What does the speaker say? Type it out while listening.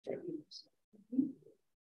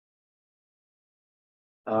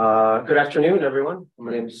Good afternoon, everyone.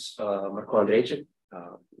 My name is Marko Andrejczyk,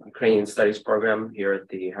 Ukrainian Studies Program here at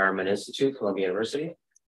the Harriman Institute, Columbia University.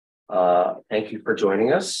 Thank you for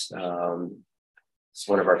joining us. It's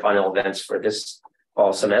one of our final events for this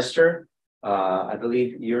fall semester. I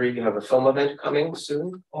believe, Yuri, you have a film event coming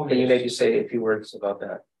soon. Oh, Can you yes. maybe say a few words about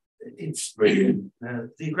that? It's the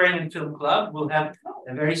Ukrainian Film Club will have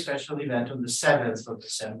a very special event on the 7th of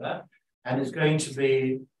December, and it's going to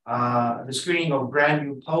be the screening of a brand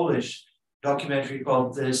new Polish documentary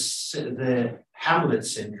called the Hamlet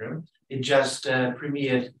Syndrome. It just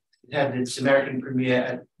premiered, it had its American premiere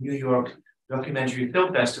at New York Documentary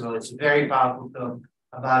Film Festival. It's a very powerful film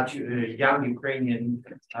about young Ukrainian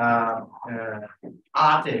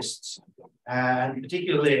artists, and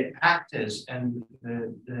particularly actors and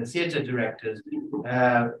the theater directors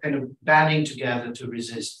kind of banding together to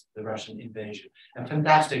resist the Russian invasion. A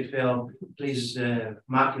fantastic film. Please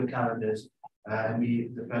mark your calendars and be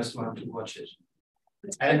the first one to watch it.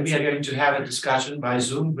 And we are going to have a discussion by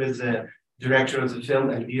Zoom with the director of the film,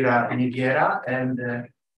 Elvira Nigiera, and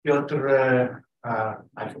Piotr,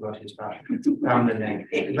 I forgot his name,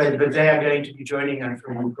 but they are going to be joining us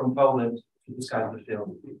from Poland to discuss the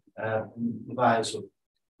film via Zoom.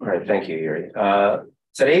 All right, thank you, Yuri.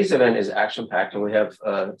 Today's event is action-packed, and we have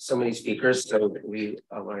so many speakers, so we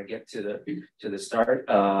want to get to the start.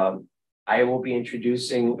 I will be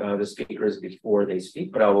introducing the speakers before they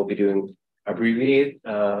speak, but I will be doing abbreviated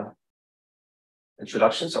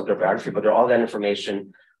introductions of their biography, but all that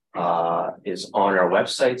information is on our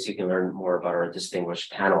website, so you can learn more about our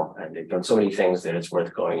distinguished panel. And they've done so many things that it's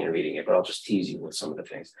worth going and reading it, but I'll just tease you with some of the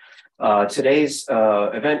things. Today's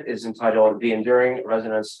event is entitled The Enduring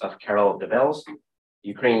Resonance of Carol of the Bells,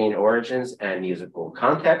 Ukrainian Origins and Musical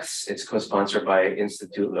Contexts. It's co-sponsored by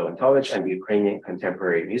Institute Leontovich and the Ukrainian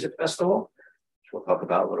Contemporary Music Festival, which we'll talk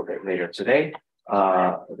about a little bit later today.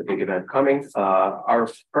 The big event coming. Our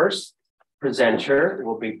first presenter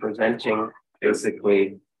will be presenting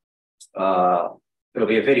basically, it'll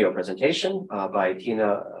be a video presentation by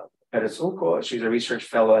Tina Peresulko. She's a research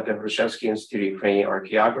fellow at the Hrushevsky Institute of Ukrainian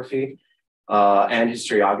Archaeography and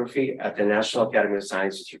Historiography at the National Academy of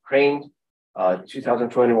Sciences, Ukraine.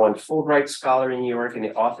 2021 Fulbright Scholar in New York and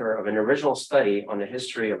the author of an original study on the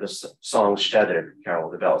history of the song Shchedrik, Carol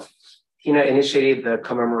of the Bells. Tina initiated the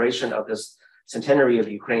commemoration of this centenary of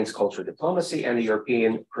Ukraine's cultural diplomacy and the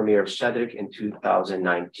European premiere of Shchedrik in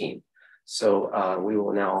 2019. So we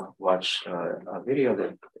will now watch a video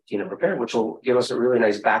that Tina prepared, which will give us a really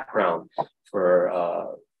nice background for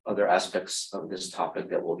other aspects of this topic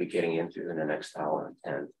that we'll be getting into in the next hour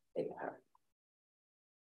and a half.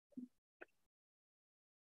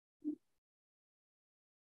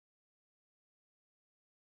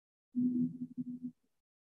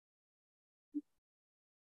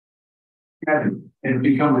 It had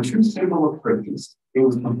become a true symbol of Christmas. It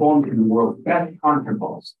was performed in the world's best concert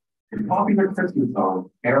halls. The popular Christmas song,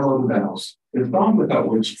 Carol of the Bells, the song without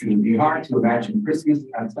which it would be hard to imagine Christmas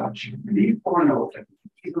as such. These four notes that can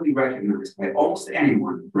be easily recognized by almost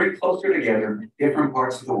anyone bring closer together different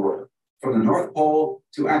parts of the world, from the North Pole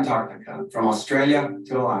to Antarctica, from Australia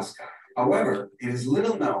to Alaska. However, it is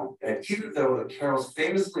little known that even though the carol's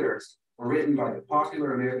famous lyrics were written by the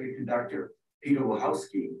popular American conductor Peter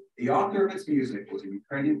Wachowski, the author of its music was a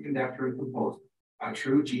Ukrainian conductor and composer, a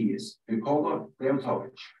true genius, Mykola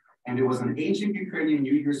Leontovich. And it was an ancient Ukrainian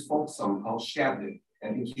New Year's folk song called Shchedrik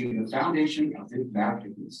that became the foundation of this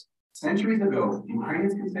masterpiece. Centuries ago,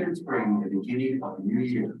 Ukrainians considered spring the beginning of the new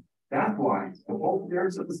year. That's why the folk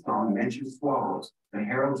lyrics of the song mention swallows, the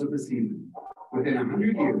heralds of the season. Within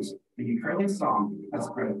 100 years, the Ukrainian song has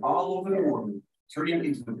spread all over the world, turning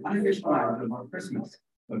into the unofficial anthem of Christmas.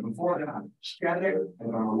 But before that, Shchedrik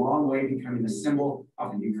had gone a long way, becoming a symbol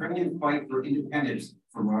of the Ukrainian fight for independence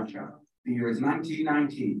from Russia. The year is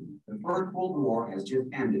 1919. The First World War has just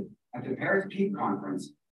ended. At the Paris Peace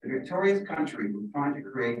Conference, the victorious country was trying to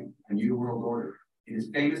create a new world order. In his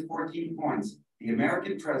famous 14 points, the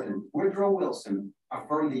American president, Woodrow Wilson,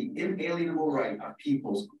 affirmed the inalienable right of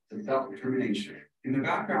peoples to self-determination. In the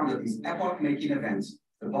background of these epoch-making events,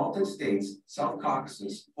 the Baltic states, South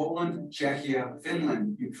Caucasus, Poland, Czechia,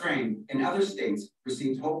 Finland, Ukraine, and other states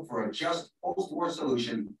received hope for a just post-war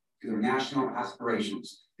solution to their national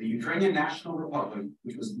aspirations. The Ukrainian National Republic,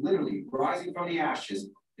 which was literally rising from the ashes,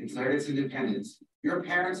 declared its independence. Your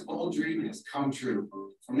parents' old dream has come true.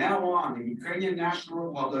 From now on, the Ukrainian National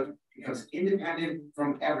Republic becomes independent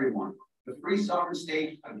from everyone, the free sovereign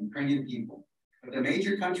state of Ukrainian people. But the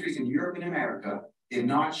major countries in Europe and America did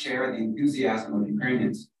not share the enthusiasm of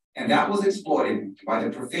Ukrainians. And that was exploited by the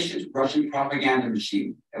proficient Russian propaganda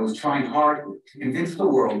machine that was trying hard to convince the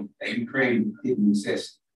world that Ukraine didn't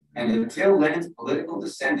exist. And until Lenin's political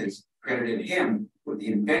descendants credited him with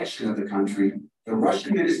the invention of the country, the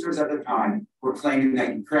Russian ministers at the time were claiming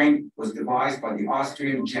that Ukraine was devised by the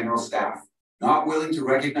Austrian General Staff. Not willing to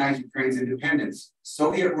recognize Ukraine's independence,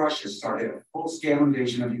 Soviet Russia started a full-scale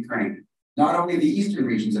invasion of Ukraine. Not only the eastern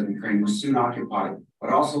regions of Ukraine were soon occupied,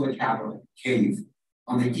 but also the capital, Kyiv.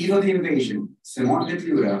 On the eve of the invasion, Simon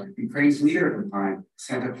Petliura, Ukraine's leader at the time,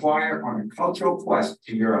 sent a choir on a cultural quest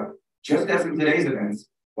to Europe. Just as in today's events,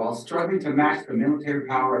 while struggling to match the military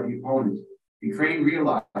power of the opponent, Ukraine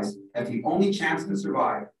realized that the only chance to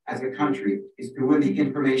survive as a country is to win the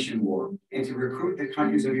information war and to recruit the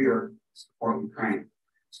countries of Europe to support Ukraine.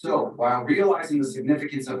 So, while realizing the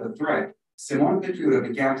significance of the threat, Simon Petliura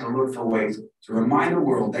began to look for ways to remind the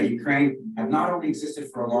world that Ukraine had not only existed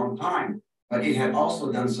for a long time, but it had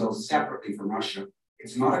also done so separately from Russia.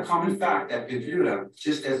 It's not a common fact that Petliura,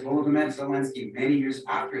 just as Volodymyr Zelensky many years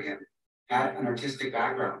after him, had an artistic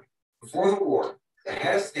background. Before the war, the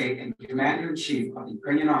head of state and commander-in-chief of the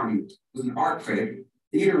Ukrainian army was an art critic,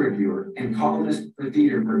 theater reviewer, and columnist for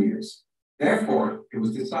theater premieres. Therefore, it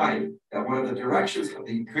was decided that one of the directions of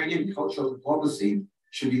the Ukrainian cultural diplomacy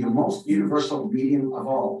should be the most universal medium of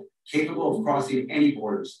all, capable of crossing any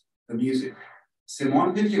borders, the music.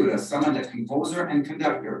 Simon Petliura summoned a composer and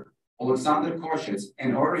conductor, Alexander Korshitz,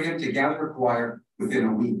 and ordered him to gather a choir within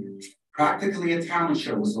a week. Practically a talent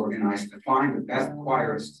show was organized to find the best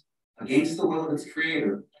choirists. Against the will of its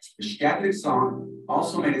creator, the Shkadrik song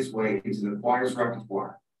also made its way into the choir's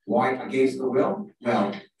repertoire. Why against the will?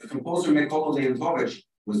 Well, the composer Mykola Leontovich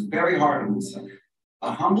was very hard on himself.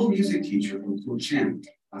 A humble music teacher from Tulchin,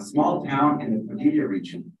 a small town in the Podillia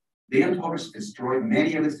region, Leontovich destroyed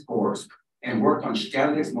many of his scores and worked on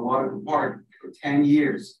Shkadrik's melodic part for 10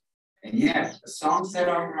 years. And yet, the song set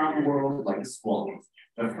off around the world like a swallow.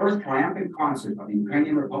 The first triumphant concert of the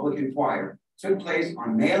Ukrainian Republican Choir took place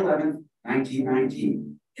on May 11,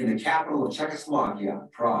 1919, in the capital of Czechoslovakia,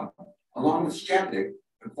 Prague. Along with Shkadrik,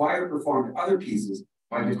 the choir performed other pieces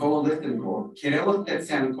by Mykola Listenko, Kirill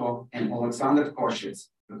Stetsenko, and Alexander Korshitz,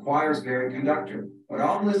 the choir's very conductor. But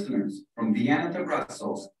all listeners, from Vienna to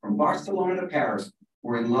Brussels, from Barcelona to Paris,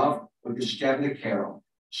 were in love with the Shkadrik carol.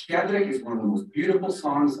 Shkadrik is one of the most beautiful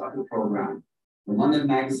songs of the program. The London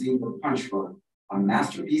magazine The Punch wrote, a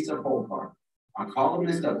masterpiece of folk art. A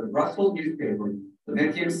columnist of the Brussels newspaper, the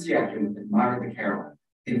 20th Siècle, admired the carol.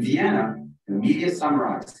 In Vienna, the media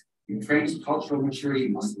summarized, Ukraine's cultural maturity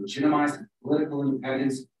must legitimize political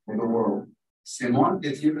independence for the world. Simon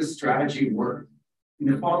Petliura's strategy worked. In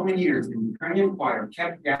the following years, the Ukrainian choir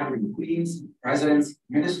kept gathering queens, presidents,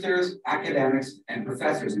 ministers, academics, and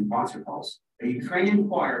professors in concert halls. The Ukrainian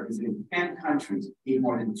choir visited 10 countries, gave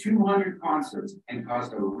more than 200 concerts, and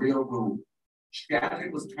caused a real boom.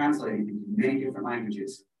 Shkadrik was translated into many different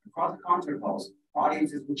languages. Across concert halls,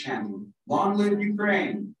 audiences were chanting, "Long live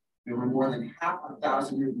Ukraine!" There were more than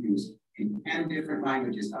 500,000 reviews in 10 different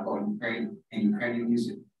languages about Ukraine and Ukrainian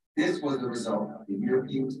music. This was the result of the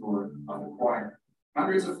European tour of the choir.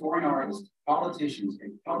 Hundreds of foreign artists, politicians,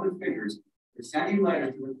 and public figures were sending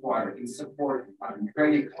letters to the choir in support of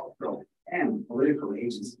Ukrainian cultural and political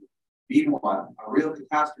agency. Meanwhile, a real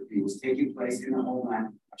catastrophe was taking place in the homeland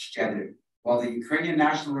of Shkadrik. While the Ukrainian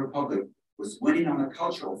National Republic was winning on the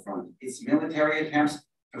cultural front, its military attempts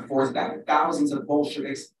to force back thousands of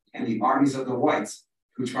Bolsheviks and the armies of the whites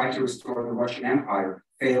who tried to restore the Russian Empire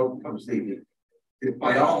failed completely.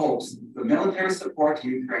 Despite all hopes, the military support to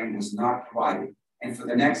Ukraine was not provided, and for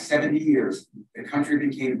the next 70 years, the country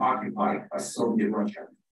became occupied by Soviet Russia.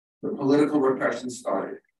 The political repression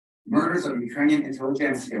started. Murders of Ukrainian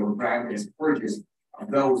intelligentsia were branded as purges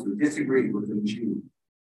of those who disagreed with the regime.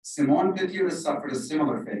 Simon Petliura suffered a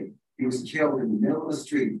similar fate. He was killed in the middle of the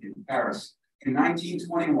street in Paris. In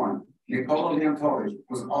 1921, Mykola Leontovich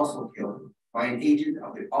was also killed by an agent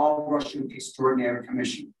of the All-Russian Extraordinary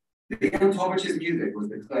Commission. Leontovich's music was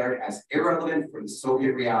declared as irrelevant for the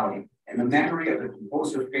Soviet reality, and the memory of the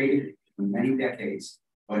composer faded for many decades.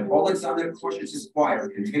 But Alexander Korshitz's choir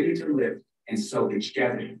continued to live, and so did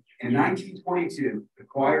Shkadrik. In 1922, the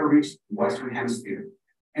choir reached the Western Hemisphere,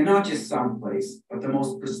 and not just some place, but the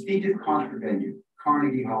most prestigious concert venue,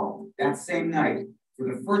 Carnegie Hall. That same night, for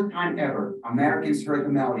the first time ever, Americans heard the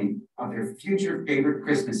melody of their future favorite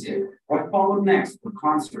Christmas hit. What followed next were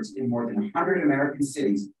concerts in more than 100 American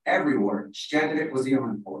cities. Everywhere, Shkadrik was the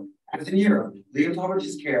encore. As in Europe,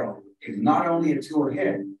 Leontovich's carol is not only a tour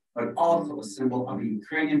hit, but also a symbol of the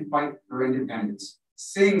Ukrainian fight for independence.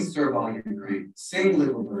 Sing, Servile Ukraine, sing,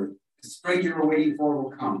 Little Bird, the spring you're waiting for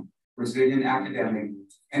will come. Brazilian academic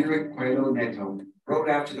Henryk Coelho Neto, wrote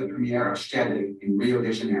after the premiere of Szczedek in Rio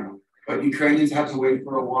de Janeiro. But Ukrainians had to wait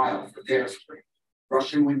for a while for their spring.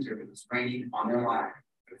 Russian winter was raining on their land.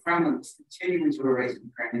 The Kremlin was continuing to erase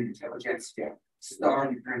Ukrainian intelligentsia,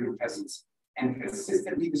 starved Ukrainian peasants, and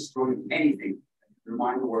consistently destroyed anything that could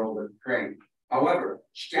remind the world of Ukraine. However,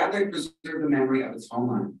 Szczedek preserved the memory of its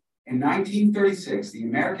homeland. In 1936, the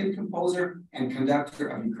American composer and conductor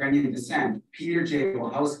of Ukrainian descent, Peter J.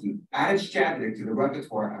 Wachowski, added Szczedek to the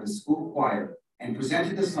repertoire of his school choir and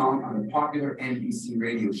presented the song on the popular NBC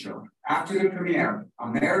radio show. After the premiere,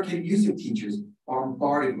 American music teachers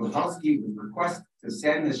bombarded Wachowski with requests to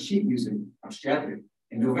send the sheet music of Szczedek.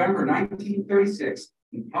 In November 1936,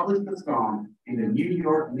 he published the song in the New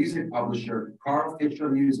York music publisher Carl Fischer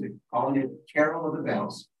Music, calling it Carol of the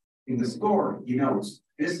Bells. In the score, he notes,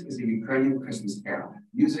 this is a Ukrainian Christmas carol,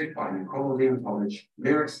 music by Mykola Leontovich,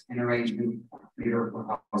 lyrics and arrangement of Peter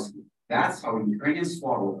Wachowski. That's how a Ukrainian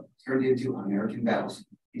swallow turned into American bells.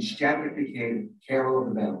 And Szczedek became Carol of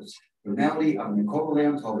the Bells. The melody of Mykola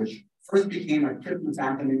Leontovich first became a Christmas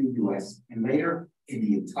anthem in the US and later in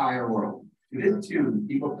the entire world. To this tune,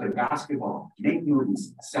 people play basketball, make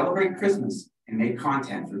movies, celebrate Christmas, and make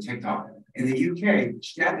content for TikTok. In the UK,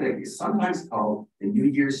 Szczedek is sometimes called the New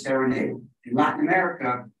Year's Serenade. In Latin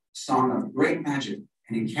America, a song of great magic,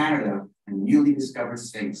 and in Canada, a newly discovered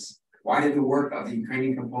Sphinx. Why did the work of the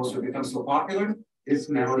Ukrainian composer become so popular? This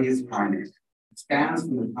melody is primate. It spans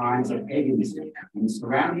from the times of paganism, when the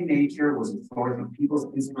surrounding nature was a source of people's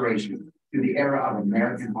inspiration, to the era of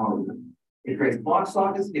American Hollywood. It creates box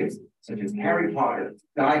office hits such as Harry Potter,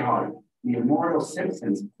 Die Hard, The Immortal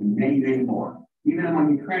Simpsons, and many, many more. Even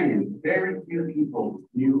among Ukrainians, very few people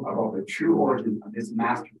knew about the true origin of this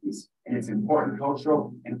masterpiece and its important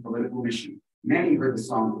cultural and political mission. Many heard the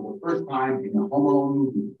song for the first time in the Home Alone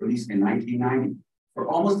movie released in 1990. For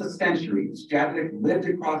almost a century, Szczedek lived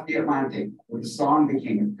across the Atlantic, where the song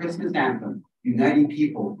became a Christmas anthem, uniting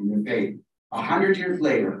people in their faith. 100 years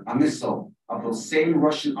later, a missile of those same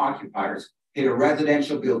Russian occupiers hit a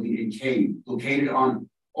residential building in Kyiv, located on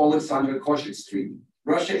Oleksandr Koshik Street.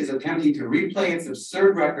 Russia is attempting to replay its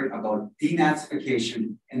absurd record about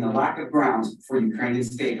denazification and the lack of grounds for Ukrainian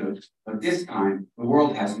statehood. But this time, the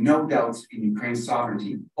world has no doubts in Ukraine's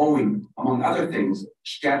sovereignty, owing, among other things,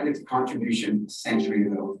 Szczedek's contribution a century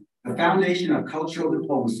ago. The foundation of cultural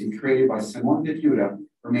diplomacy created by Simon Petlura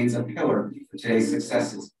remains a pillar for today's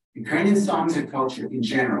successes. Ukrainian songs and culture in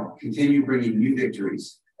general continue bringing new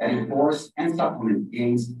victories that enforce and supplement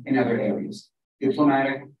gains in other areas,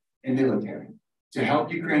 diplomatic and military, to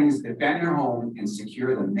help Ukrainians defend their home and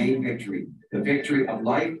secure the main victory, the victory of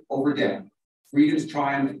life over death, freedom's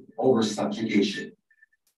triumph over subjugation.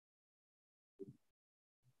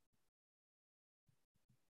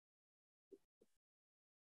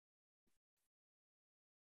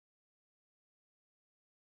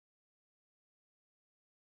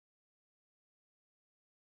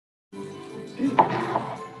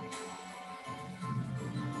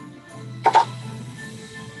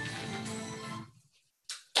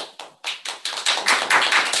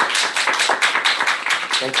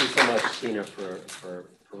 Thank you so much, Tina, for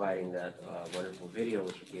providing that wonderful video,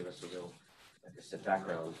 which gave us a real, like I said,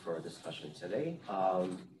 background for our discussion today.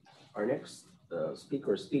 Our next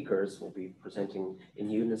speakers will be presenting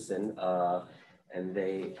in unison, and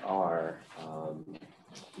they are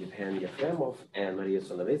Yevhen Yefremov and Maria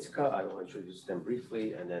Solovetsika. I will introduce them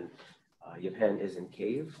briefly, and then Yevhen is in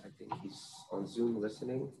Kyiv. I think he's on Zoom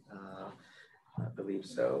listening. I believe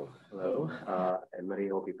so. Hello. And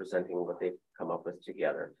Maria will be presenting what they've come up with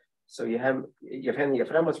together. So Yevhen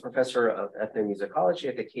Yefremov is professor of ethnomusicology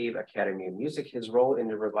at the Kyiv Academy of Music. His role in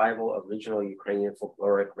the revival of regional Ukrainian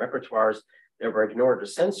folkloric repertoires that were ignored or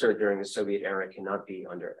censored during the Soviet era cannot be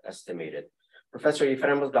underestimated. Professor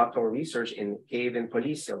Yefremov's doctoral research in Kyiv and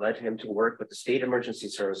Polisia led him to work with the State Emergency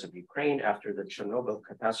Service of Ukraine after the Chernobyl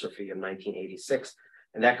catastrophe of 1986.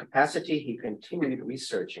 In that capacity, he continued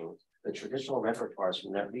researching the traditional repertoires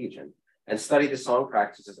from that region and studied the song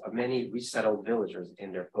practices of many resettled villagers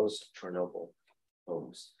in their post-Chernobyl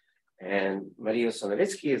homes. And Maria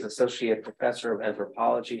Solovetsky is Associate Professor of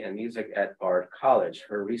Anthropology and Music at Bard College.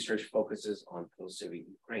 Her research focuses on post-Soviet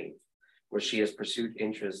Ukraine, where she has pursued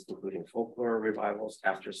interests including folklore revivals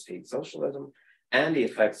after state socialism and the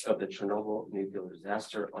effects of the Chernobyl nuclear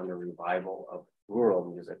disaster on the revival of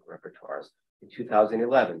rural music repertoires. In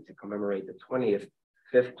 2011, to commemorate the 25th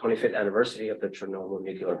anniversary of the Chernobyl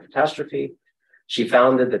nuclear catastrophe, she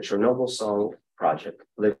founded the Chernobyl Song Project,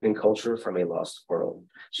 Living Culture from a Lost World.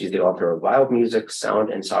 She's the author of Wild Music, Sound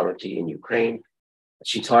and Sovereignty in Ukraine,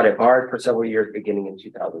 She taught at art for several years, beginning in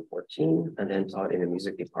 2014, and then taught in the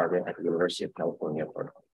music department at the University of California,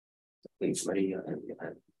 Berkeley. So please, Maria and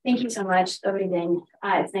Johan. Thank you so much, Dobry den.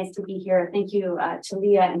 It's nice to be here. Thank you to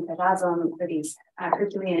Leah and to Razom for these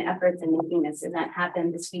Herculean efforts in making this event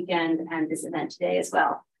happen this weekend and this event today as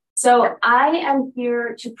well. So I am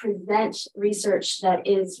here to present research that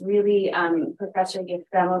is really Professor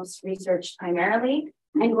Yefremov's research primarily.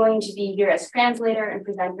 I'm going to be here as translator and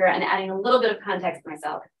presenter and adding a little bit of context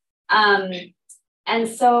myself. And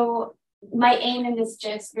so my aim in this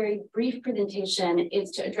just very brief presentation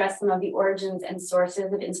is to address some of the origins and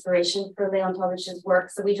sources of inspiration for Leontovich's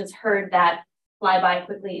work. So we just heard that fly by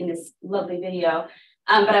quickly in this lovely video.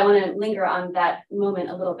 But I want to linger on that moment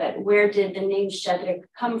a little bit. Where did the name Szczedrik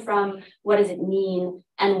come from? What does it mean?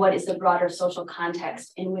 And what is the broader social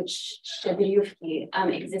context in which Szczedriówki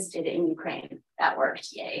existed in Ukraine? That worked,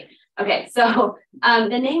 yay. Okay, so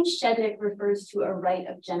the name Szczedrik refers to a rite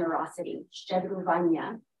of generosity,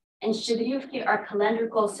 Szczedrowania. And Szczedriówki are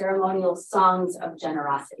calendrical ceremonial songs of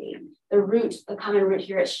generosity. The common root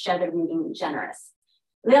here is Szczedr, meaning generous.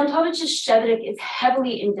 Leontovich's Szczedrik is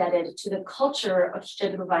heavily indebted to the culture of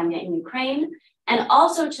Szczedrowania in Ukraine, and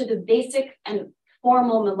also to the basic and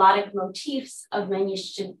formal melodic motifs of many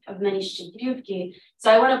Szczedriówki.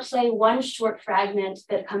 So I want to play one short fragment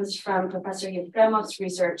that comes from Professor Yefremov's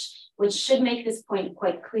research, which should make this point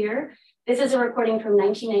quite clear. This is a recording from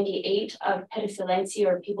 1998 of Perysilenci,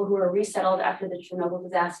 or people who were resettled after the Chernobyl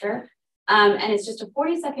disaster. And it's just a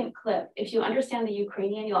 40-second clip. If you understand the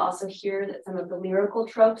Ukrainian, you'll also hear that some of the lyrical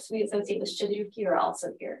tropes we associate with Szczedriówki are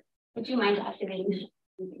also here. Would you mind activating?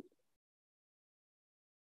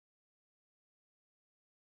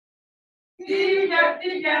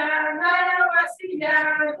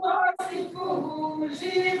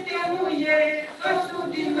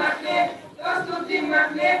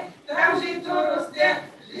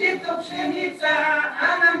 Жито пшениця,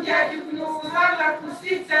 а нам дядю внук, гарла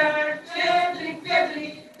кусиця, Щедрик,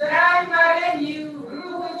 Петрик, дай варенів,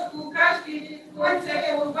 грудочку кашки,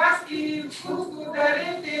 кольце ковбаски, вкуску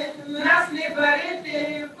дарити, нас не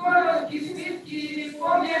барити, короткі світки,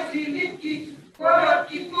 пом'язі літки,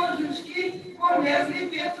 короткі кожушки, пом'язі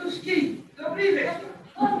петушки. Добрий вечір.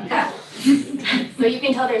 So you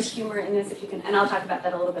can tell there's humor in this if you can, and I'll talk about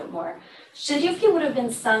that a little bit more. Szczedriówki would have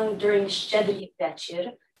been sung during Szczedry Wieczór,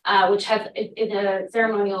 which has in a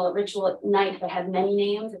ceremonial ritual night that has many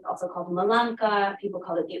names. It's also called Malanka. People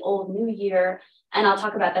call it the Old New Year, and I'll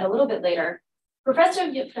talk about that a little bit later. Professor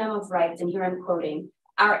Yefremov writes, and here I'm quoting,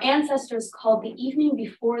 "Our ancestors called the evening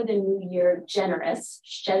before the New Year generous,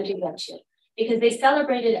 Szczedry Wieczór, because they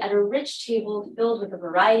celebrated at a rich table filled with a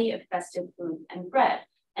variety of festive food and bread."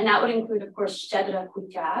 And that would include, of course, Szczedra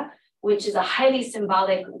Kutia, which is a highly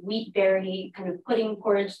symbolic wheat berry kind of pudding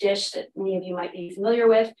porridge dish that many of you might be familiar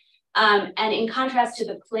with. And in contrast to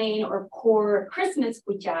the plain or core Christmas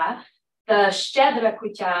kutia, the Szczedra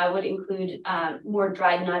kutia would include more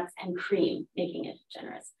dried nuts and cream, making it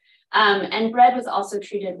generous. And bread was also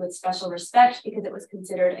treated with special respect because it was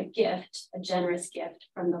considered a gift, a generous gift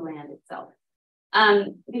from the land itself.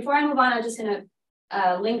 Before I move on, I'm just going to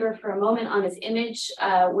linger for a moment on this image,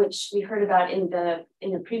 which we heard about in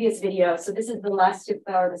the previous video. So this is the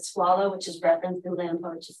lastikva, or the swallow, which is referenced in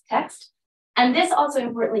Leontovich's text. And this also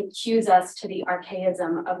importantly cues us to the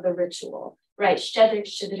archaism of the ritual, right? Szczedrik,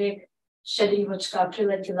 Szczedrik, Szczedrivochka,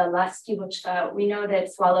 Priletila, Lastivochka. We know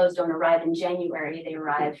that swallows don't arrive in January, they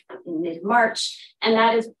arrive in mid-March. And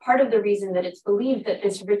that is part of the reason that it's believed that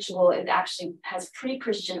this ritual has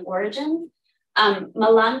pre-Christian origins.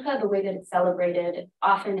 Malanka, the way that it's celebrated,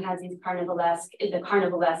 often has these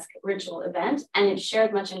carnivalesque ritual event, and it shares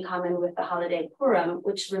much in common with the holiday Purim,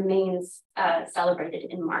 which remains celebrated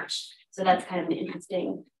in March. So that's kind of an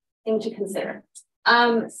interesting thing to consider.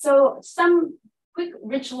 So some quick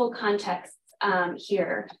ritual contexts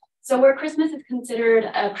here. So where Christmas is considered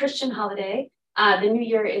a Christian holiday, the New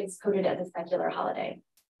Year is coded as a secular holiday.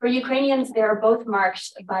 For Ukrainians, they are both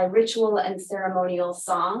marked by ritual and ceremonial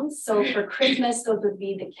songs. So for Christmas, those would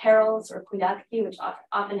be the carols or kulakki, which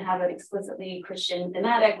often have an explicitly Christian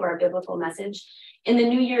thematic or a biblical message. In the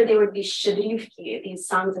New Year, they would be Szczedriówki, these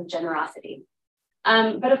songs of generosity.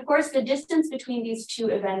 But of course, the distance between these two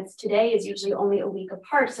events today is usually only a week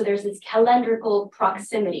apart. So there's this calendrical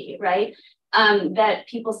proximity, right? That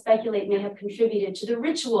people speculate may have contributed to the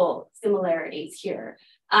ritual similarities here.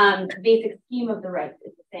 The basic scheme of the rites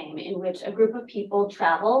is the same, in which a group of people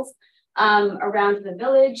travels around the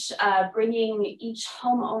village, bringing each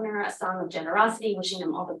homeowner a song of generosity, wishing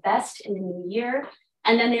them all the best in the new year.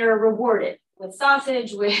 And then they are rewarded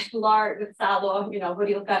sausage, with lard, with salo,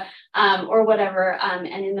 horilka, or whatever, and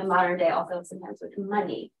in the modern day also sometimes with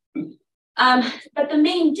money. But the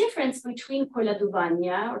main difference between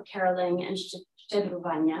koladuvanya or caroling and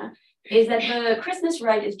szczedruvanya is that the Christmas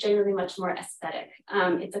rite is generally much more aesthetic.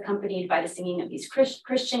 It's accompanied by the singing of these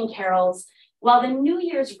Christian carols, while the New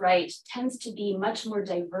Year's rite tends to be much more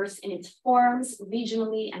diverse in its forms,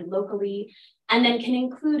 regionally and locally, and then can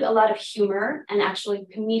include a lot of humor and actually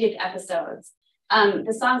comedic episodes.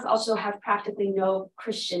 The songs also have practically no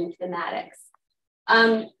Christian thematics.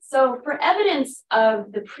 So for evidence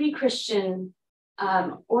of the pre-Christian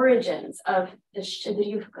origins of the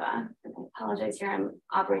Szczedriówka, I apologize here, I'm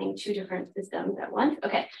operating two different systems at once.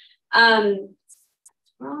 Okay,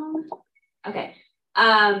 wrong. Okay,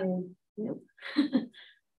 nope.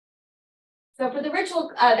 So for the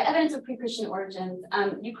ritual, the evidence of pre-Christian origins,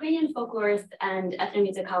 Ukrainian folklorists and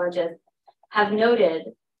ethnomusicologists have noted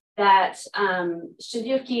that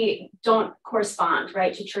Szczedriówki don't correspond,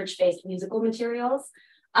 right, to church-based musical materials.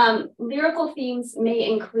 Lyrical themes may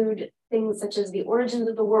include things such as the origins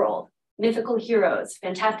of the world, mythical heroes,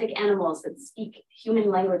 fantastic animals that speak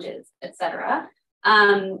human languages, etc.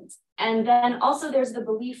 And then also there's the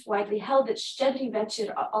belief widely held that Szczedry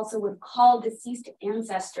Večer also would call deceased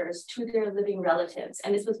ancestors to their living relatives.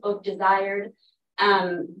 And this was both desired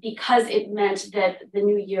because it meant that the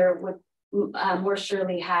new year would more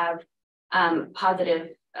surely have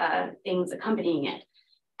positive things accompanying it.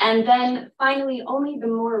 And then finally, only the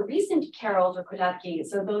more recent carols or kolядки,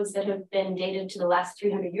 so those that have been dated to the last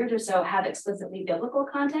 300 years or so, have explicitly biblical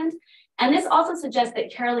content. And this also suggests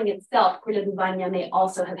that caroling itself, koladuvanya, may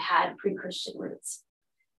also have had pre-Christian roots.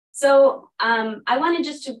 So I wanted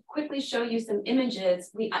just to quickly show you some images.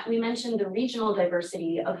 We mentioned the regional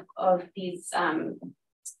diversity of these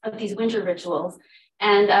winter rituals.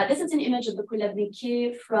 And this is an image of the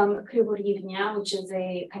koladniki from Krivorivnya, which is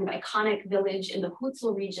a kind of iconic village in the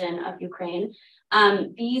Hutsl region of Ukraine.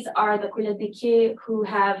 These are the koladniki who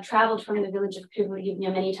have traveled from the village of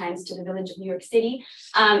Krivorivnya many times to the village of New York City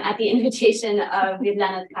at the invitation of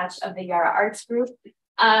Viviana Tkach of the Yara Arts Group.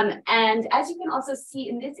 And as you can also see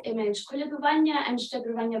in this image, koladuvanya and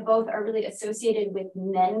szczedruvanya both are really associated with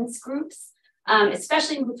men's groups,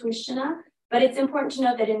 especially in Hutushina. But it's important to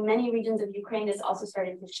note that in many regions of Ukraine, this also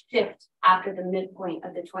started to shift after the midpoint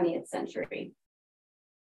of the 20th century.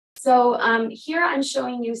 So here I'm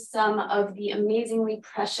showing you some of the amazingly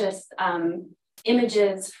precious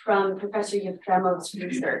images from Professor Yefremov's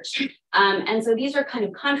research. And so these are kind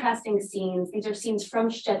of contrasting scenes. These are scenes from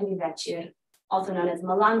Szczedry Večer, also known as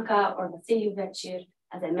Malanka or Vasiliu Večer,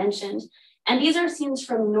 as I mentioned. And these are scenes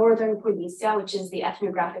from northern Polysia, which is the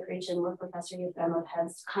ethnographic region where Professor Yefremov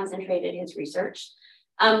has concentrated his research.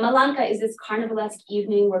 Malanka is this carnivalesque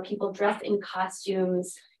evening where people dress in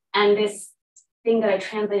costumes, and this thing that I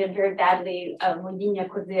translated very badly, Modinya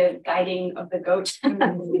Koze, guiding of the goat,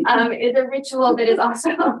 is a ritual that is also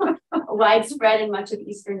widespread in much of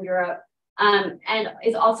Eastern Europe, and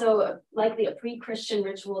is also likely a pre-Christian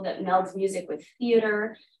ritual that melds music with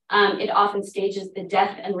theater. It often stages the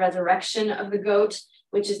death and resurrection of the goat,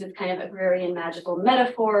 which is this kind of agrarian magical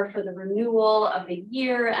metaphor for the renewal of the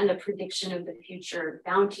year and the prediction of the future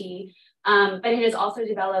bounty. But it has also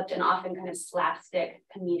developed an often kind of slapstick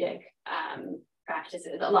comedic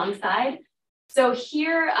practices alongside. So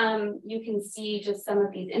here you can see just some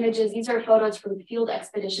of these images. These are photos from field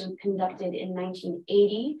expeditions conducted in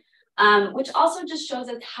 1980. Which also just shows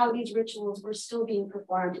us how these rituals were still being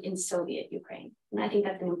performed in Soviet Ukraine. And I think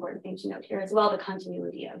that's an important thing to note here as well, the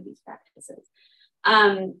continuity of these practices.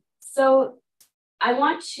 So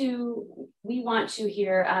we want to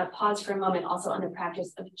here pause for a moment also on the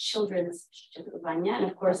practice of children's szczedruvanya. And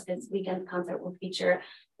of course, this weekend's concert will feature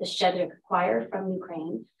the Szczedrik choir from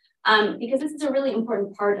Ukraine. Because this is a really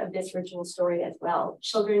important part of this ritual story as well.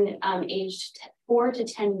 Children aged 4 to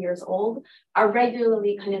 10 years old are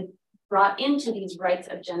regularly kind of brought into these rites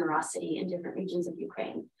of generosity in different regions of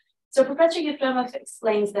Ukraine. So Professor Yefremov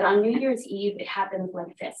explains that on New Year's Eve, it happens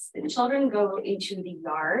like this. The children go into the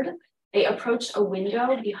yard, they approach a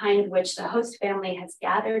window behind which the host family has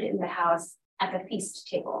gathered in the house at the feast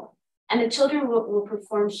table. And the children will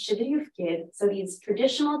perform szczedriówki, so these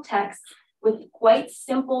traditional texts with quite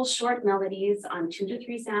simple short melodies on 2 to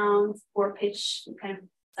 3 sounds, 4 pitch kind of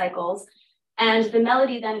cycles. And the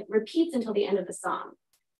melody then repeats until the end of the song.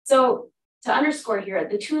 So to underscore here,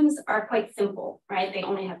 the tunes are quite simple, right? They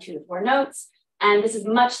only have 2 to 4 notes. And this is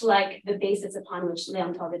much like the basis upon which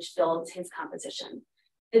Leontovich builds his composition.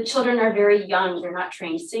 The children are very young, they're not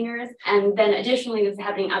trained singers. And then additionally, this is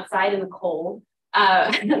happening outside in the cold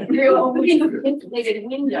through a insulated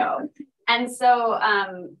window. And so,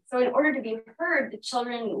 so in order to be heard, the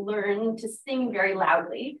children learn to sing very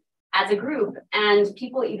loudly as a group. And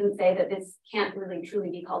people even say that this can't really truly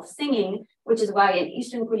be called singing, which is why in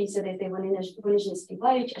Eastern Kurice they say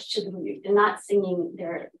they're not singing,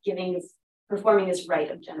 they're performing this rite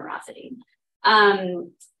of generosity.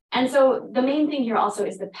 And so the main thing here also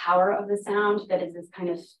is the power of the sound, that is this kind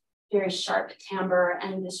of very sharp timbre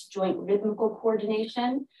and this joint rhythmical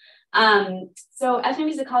coordination. So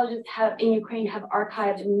ethnomusicologists in Ukraine have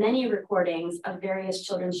archived many recordings of various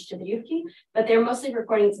children's shchedrivki, but they're mostly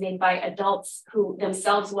recordings made by adults who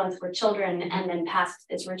themselves once were children and then passed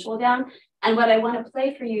this ritual down. And what I want to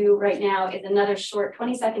play for you right now is another short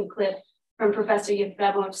 20-second clip from Professor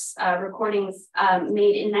Yefremov's recordings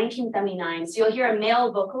made in 1979. So you'll hear a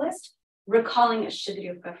male vocalist recalling a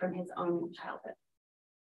shchedrivka from his own childhood.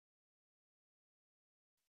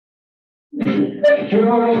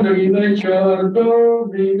 Добрый вечер,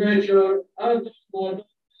 добрый вечер,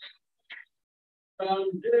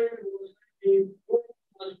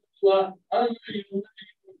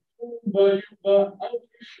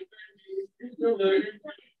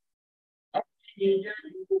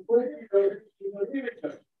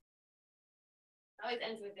 Always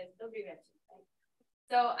ends with this. Dobry večer.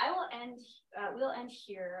 So we'll end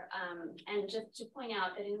here, and just to point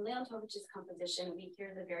out that in Leontovich's composition, we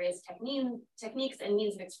hear the various techniques and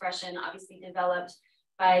means of expression obviously developed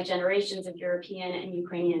by generations of European and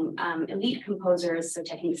Ukrainian elite composers, so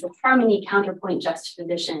techniques of harmony, counterpoint,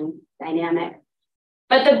 juxtaposition, dynamic.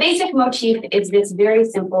 But the basic motif is this very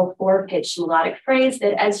simple 4-pitch melodic phrase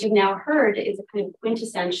that, as you've now heard, is a kind of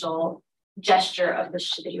quintessential gesture of the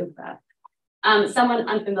shchedrivka. Someone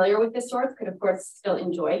unfamiliar with this source could, of course, still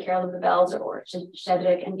enjoy Carol of the Bells or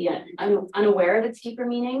Shchedrik and be unaware of its deeper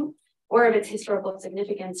meaning or of its historical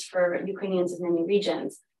significance for Ukrainians of many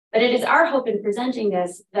regions. But it is our hope in presenting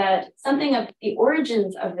this that something of the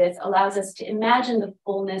origins of this allows us to imagine the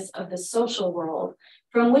fullness of the social world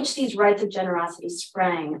from which these rites of generosity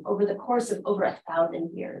sprang over the course of over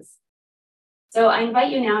 1,000 years. So I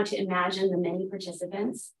invite you now to imagine the many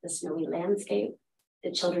participants, the snowy landscape,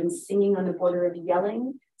 the children singing on the border of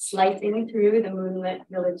yelling, slicing through the moonlit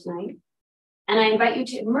village night. And I invite you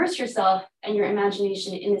to immerse yourself and your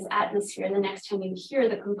imagination in this atmosphere the next time you hear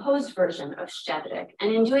the composed version of Shchedrik.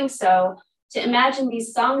 And in doing so, to imagine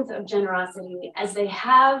these songs of generosity as they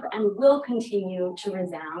have and will continue to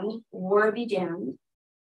resound, war be damned,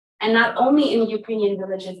 and not only in Ukrainian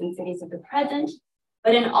villages and cities of the present,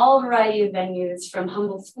 but in all variety of venues, from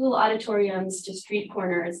humble school auditoriums to street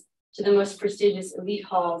corners, to the most prestigious elite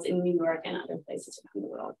halls in New York and other places around the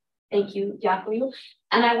world. Thank you, Yakuyu.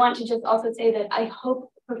 And I want to just also say that I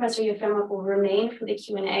hope Professor Yefremov will remain for the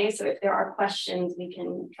Q&A, so if there are questions, we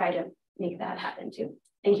can try to make that happen too.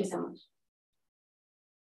 Thank you so much.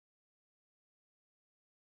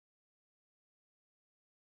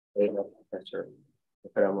 Professor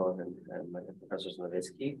Yefremov and Professor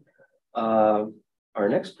Novitzky. Our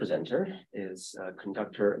next presenter is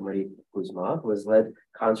conductor Marie Kuzma, who has led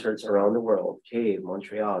concerts around the world, Kiev,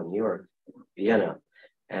 Montreal, New York, Vienna,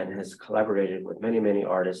 and has collaborated with many, many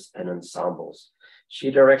artists and ensembles. She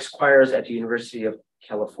directs choirs at the University of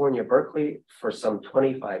California, Berkeley for some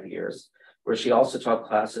 25 years, where she also taught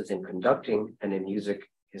classes in conducting and in music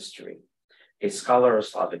history. A scholar of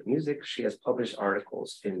Slavic music, she has published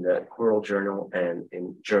articles in the Choral Journal and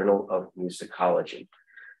in Journal of Musicology.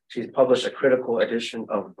 She's published a critical edition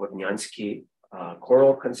of Bortnyansky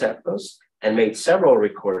choral concertos and made several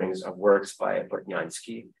recordings of works by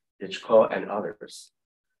Bortnyansky, Dichko, and others.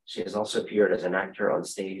 She has also appeared as an actor on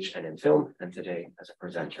stage and in film, and today as a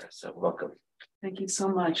presenter. So welcome. Thank you so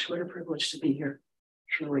much. What a privilege to be here,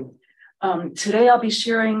 truly. Today I'll be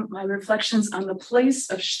sharing my reflections on the place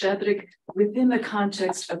of Shchedrik within the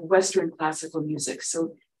context of Western classical music.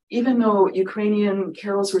 So even though Ukrainian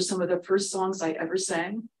carols were some of the first songs I ever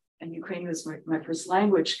sang, and Ukrainian was my first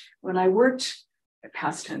language, when I worked,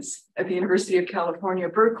 past tense, at the University of California,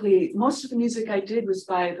 Berkeley, most of the music I did was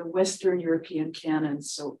by the Western European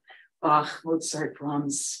canons. So Bach, Mozart,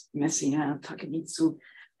 Brahms, Messiaen, Takemitsu.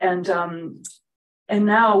 And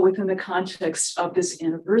now within the context of this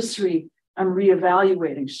anniversary, I'm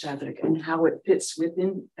reevaluating Shchedrik and how it fits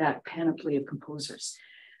within that panoply of composers.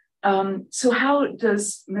 So how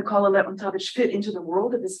does Mykola Leontovich fit into the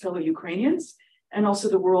world of his fellow Ukrainians and also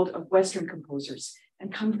the world of Western composers?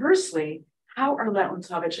 And conversely, how are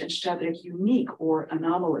Leontovich and Shchedrik unique or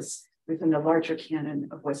anomalous within the larger canon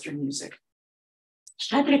of Western music?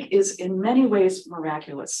 Shchedrik is in many ways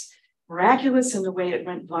miraculous in the way it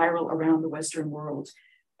went viral around the Western world.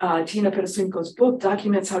 Tina Peresunko's book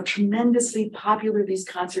documents how tremendously popular these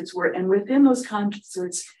concerts were, and within those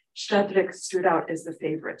concerts, Shchedrik stood out as the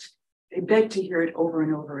favorite. They begged to hear it over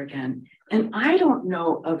and over again. And I don't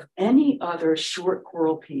know of any other short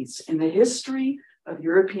choral piece in the history of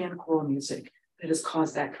European choral music that has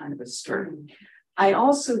caused that kind of a stir. I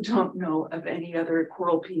also don't know of any other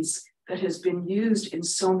choral piece that has been used in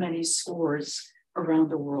so many scores around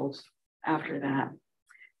the world after that.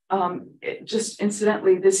 Just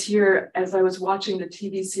incidentally, this year, as I was watching the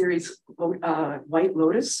TV series White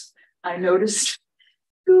Lotus, I noticed,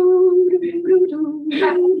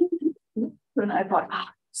 and I thought,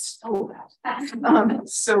 so bad.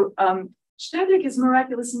 Shchedrik is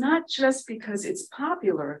miraculous, not just because it's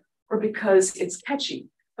popular or because it's catchy,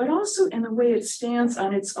 but also in the way it stands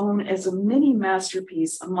on its own as a mini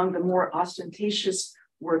masterpiece among the more ostentatious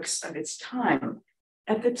works of its time.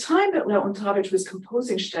 At the time that Leontovich was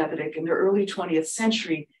composing Shchedrik in the early 20th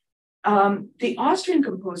century, the Austrian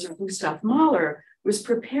composer Gustav Mahler was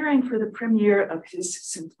preparing for the premiere of his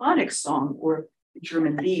symphonic song, or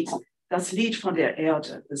German Lied, Das Lied von der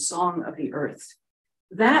Erde, the Song of the Earth.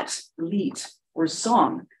 That Lied, or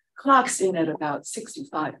song, clocks in at about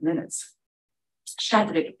 65 minutes.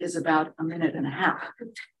 Shchedrik is about a minute and a half.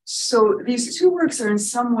 So these two works are in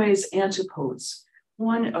some ways antipodes,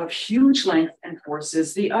 one of huge length and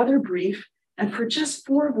forces, the other brief, and for just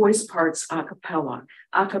 4 voice parts a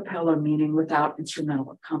cappella meaning without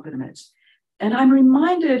instrumental accompaniment. And I'm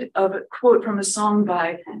reminded of a quote from a song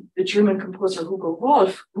by the German composer Hugo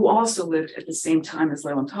Wolf, who also lived at the same time as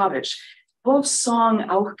Leontovich. Wolf's song,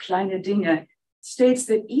 Auch kleine Dinge, states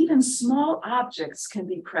that even small objects can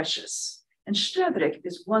be precious. And Shchedrik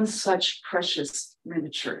is one such precious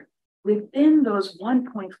miniature. Within those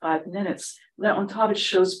 1.5 minutes, Leontovich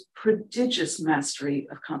shows prodigious mastery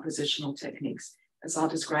of compositional techniques, as I'll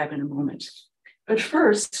describe in a moment. But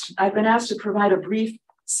first, I've been asked to provide a brief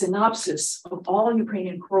synopsis of all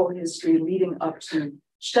Ukrainian choral history leading up to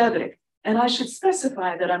Shchedrik. And I should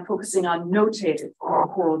specify that I'm focusing on notated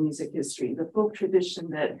choral music history. The folk tradition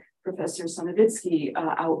that Professor Sonovitsky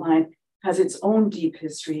outlined has its own deep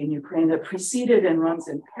history in Ukraine that preceded and runs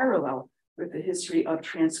in parallel with the history of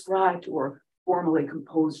transcribed or formally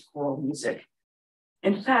composed choral music.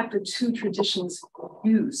 In fact, the two traditions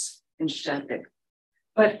fuse in Shchedrik.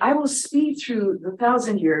 But I will speed through the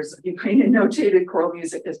 1,000 years of Ukrainian notated choral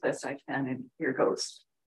music as best I can, and here goes.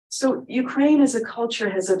 So Ukraine as a culture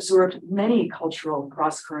has absorbed many cultural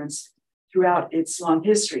cross-currents throughout its long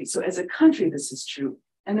history. So as a country, this is true,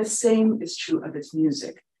 and the same is true of its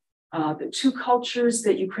music. The two cultures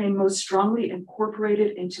that Ukraine most strongly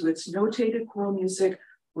incorporated into its notated choral music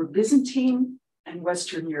were Byzantine and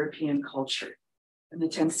Western European culture. In the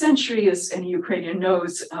 10th century, as any Ukrainian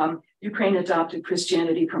knows, Ukraine adopted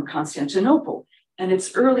Christianity from Constantinople, and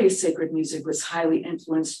its earliest sacred music was highly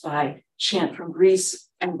influenced by chant from Greece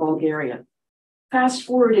and Bulgaria. Fast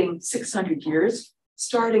forwarding 600 years,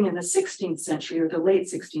 starting in the 16th century or the late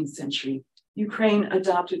 16th century, Ukraine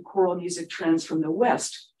adopted choral music trends from the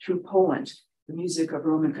West through Poland, the music of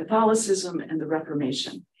Roman Catholicism and the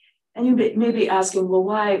Reformation. And you may be asking, well,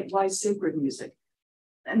 why sacred music?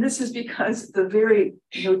 And this is because the very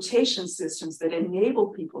notation systems that enable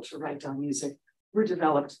people to write down music were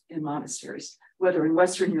developed in monasteries, whether in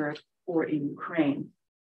Western Europe or in Ukraine.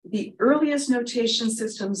 The earliest notation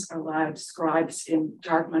systems allowed scribes in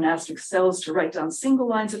dark monastic cells to write down single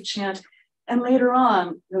lines of chant. And later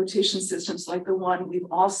on, notation systems like the one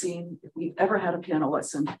we've all seen, if we've ever had a piano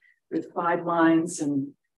lesson, with 5 lines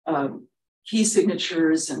and key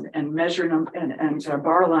signatures and measure and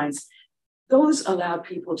bar lines, those allowed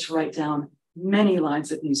people to write down many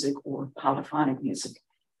lines of music or polyphonic music.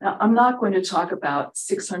 Now, I'm not going to talk about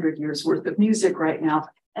 600 years worth of music right now,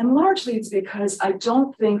 and largely it's because I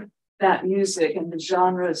don't think that music and the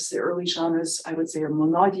genres, the early genres, I would say are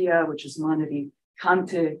monodia, which is monody,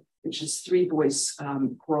 cante, which is 3-voice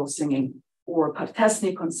choral singing, or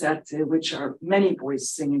partesni concerti, which are many voice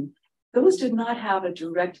singing. Those did not have a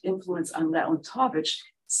direct influence on Leontovich,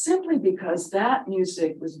 simply because that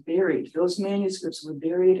music was buried. Those manuscripts were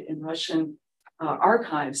buried in Russian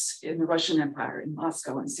archives in the Russian Empire, in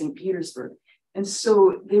Moscow and St. Petersburg. And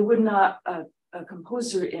so they would not, a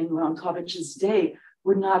composer in Leontovich's day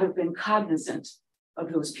would not have been cognizant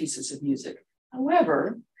of those pieces of music.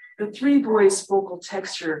 However, the 3-voice vocal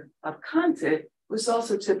texture of cante was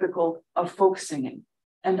also typical of folk singing,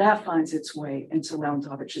 and that finds its way into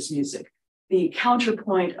Leontovich's music. The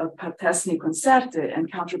counterpoint of partesni concerti,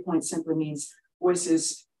 and counterpoint simply means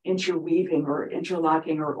voices interweaving or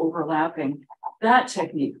interlocking or overlapping, that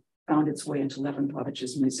technique found its way into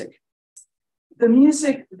Leontovich's music. The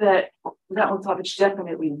music that Leontovich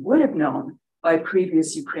definitely would have known by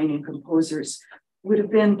previous Ukrainian composers would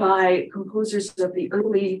have been by composers of the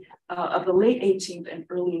late 18th and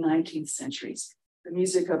early 19th centuries. The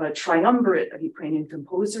music of a triumvirate of Ukrainian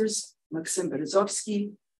composers, Maxim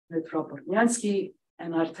Berezovsky, Dmytro Bortnyansky,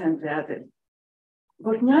 and Artem Vedin.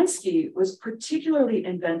 Bortnyansky was particularly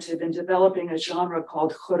inventive in developing a genre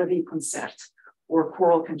called chorovy concert, or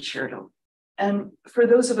choral concerto. And for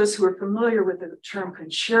those of us who are familiar with the term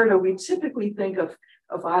concerto, we typically think of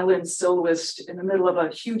a violin soloist in the middle of a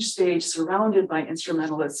huge stage surrounded by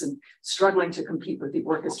instrumentalists and struggling to compete with the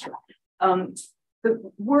orchestra.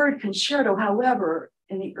 The word concerto, however,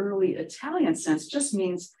 in the early Italian sense, just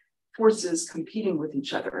means forces competing with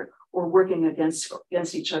each other or working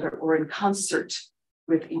against each other or in concert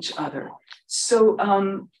with each other. So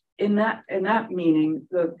in that meaning,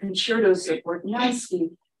 the concertos of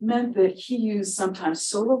Bortnyansky meant that he used sometimes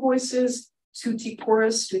solo voices, tutti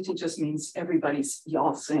chorus. Tutti just means everybody's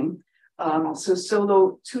y'all sing. So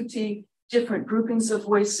solo, tutti, different groupings of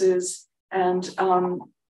voices, and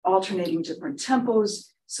alternating different tempos.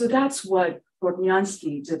 So that's what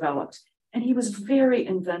Bortnyansky developed. And he was very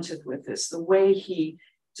inventive with this, the way he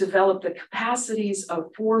developed the capacities of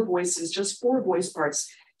four voices, just four voice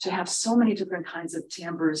parts, to have so many different kinds of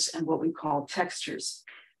timbres and what we call textures.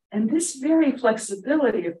 And this very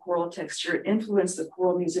flexibility of choral texture influenced the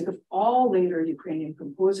choral music of all later Ukrainian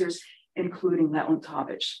composers, including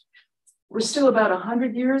Leontovich. We're still about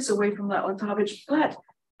 100 years away from Leontovich, but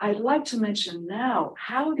I'd like to mention now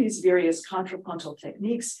how these various contrapuntal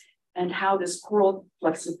techniques and how this choral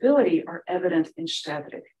flexibility are evident in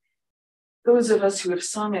Shtedrik. Those of us who have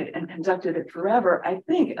sung it and conducted it forever, I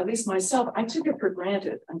think, at least myself, I took it for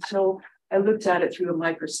granted until I looked at it through a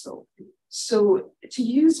microscope. So to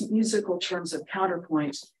use musical terms of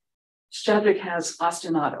counterpoint, Shtedrik has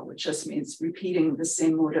ostinato, which just means repeating the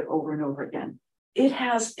same motive over and over again. It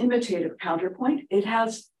has imitative counterpoint. It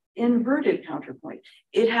has inverted counterpoint.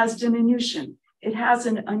 It has diminution. It has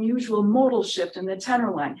an unusual modal shift in the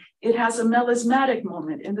tenor line. It has a melismatic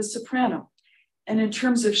moment in the soprano. And in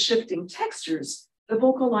terms of shifting textures, the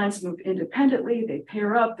vocal lines move independently, they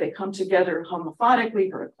pair up, they come together homophonically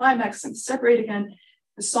for a climax and separate again.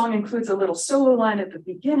 The song includes a little solo line at the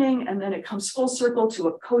beginning, and then it comes full circle to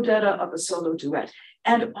a codetta of a solo duet,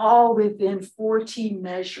 and all within 40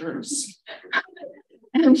 measures.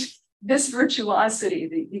 And this virtuosity,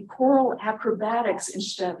 the choral acrobatics in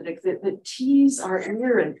Shtedrik that tease our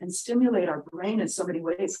ear and stimulate our brain in so many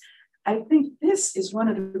ways, I think this is one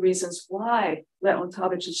of the reasons why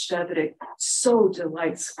Leontovich's Shtedrik so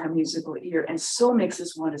delights our musical ear and so makes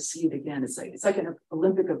us want to see it again. It's like an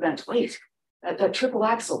Olympic event. Wait, that triple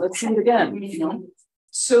axel, let's see it again. You know?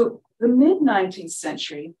 So the mid-19th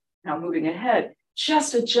century, now moving ahead,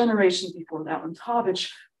 just a generation before Leontovich,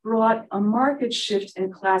 brought a marked shift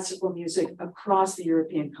in classical music across the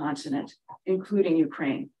European continent, including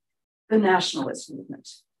Ukraine, the nationalist movement.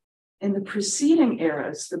 In the preceding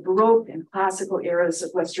eras, the Baroque and classical eras of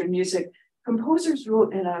Western music, composers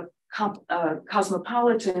wrote in a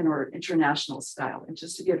cosmopolitan or international style. And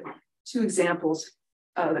just to give two examples,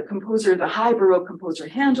 the high Baroque composer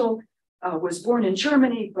Handel was born in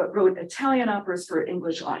Germany, but wrote Italian operas for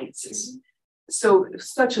English audiences. So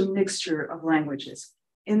such a mixture of languages.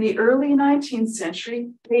 In the early 19th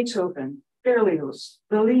century, Beethoven, Berlioz,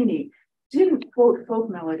 Bellini didn't quote folk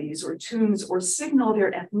melodies or tunes or signal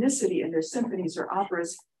their ethnicity in their symphonies or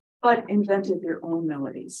operas, but invented their own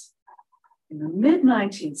melodies. In the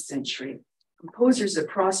mid-19th century, composers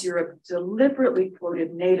across Europe deliberately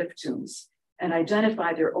quoted native tunes and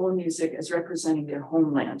identified their own music as representing their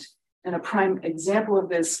homeland. And a prime example of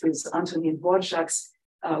this is Antonin Dvorak's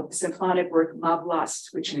symphonic work, Ma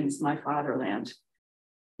Vlast, which means my fatherland.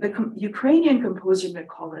 The Ukrainian composer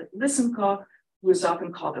Mykola Lysenko, who is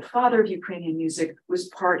often called the father of Ukrainian music, was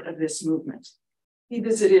part of this movement. He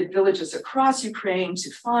visited villages across Ukraine to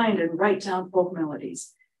find and write down folk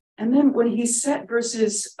melodies. And then when he set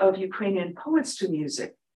verses of Ukrainian poets to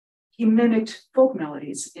music, he mimicked folk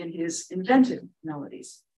melodies in his invented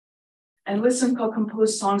melodies. And Lysenko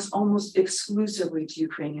composed songs almost exclusively to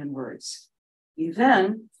Ukrainian words. He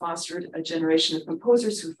then fostered a generation of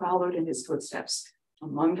composers who followed in his footsteps,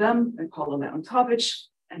 among them Mykola Leontovich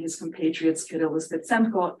and his compatriots Kirill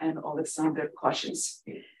Stepchenko and Alexander Koshin.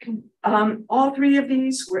 All three of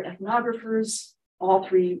these were ethnographers. All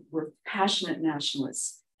three were passionate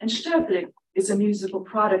nationalists. And Shtedrik is a musical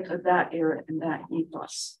product of that era and that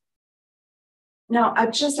ethos. Now,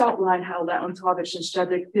 I've just outlined how Leontovich and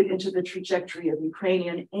Shtedrik fit into the trajectory of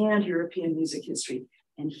Ukrainian and European music history.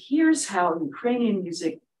 And here's how Ukrainian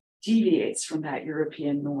music deviates from that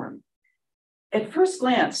European norm. At first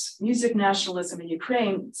glance, music nationalism in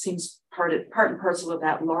Ukraine seems part and parcel of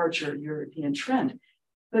that larger European trend.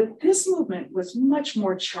 But this movement was much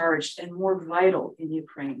more charged and more vital in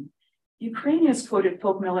Ukraine. Ukrainians quoted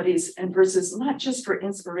folk melodies and verses not just for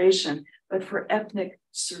inspiration, but for ethnic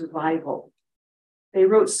survival. They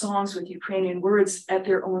wrote songs with Ukrainian words at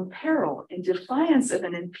their own peril in defiance of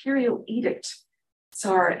an imperial edict.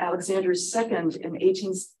 Tsar Alexander II in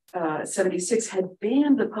 1876 had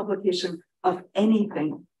banned the publication of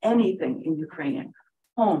anything in Ukrainian,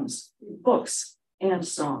 poems, books, and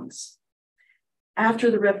songs. After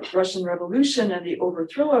the Russian Revolution and the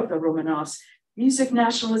overthrow of the Romanovs, music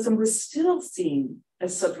nationalism was still seen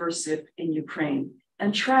as subversive in Ukraine,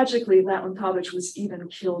 and tragically, Leontovich was even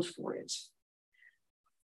killed for it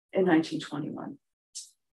in 1921.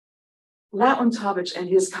 Leontovich and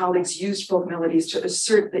his colleagues used folk melodies to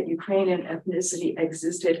assert that Ukrainian ethnicity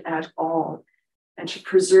existed at all and to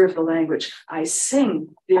preserve the language. I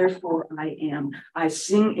sing, therefore I am. I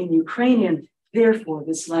sing in Ukrainian, therefore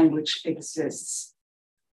this language exists.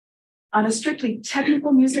 On a strictly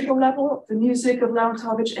technical musical level, the music of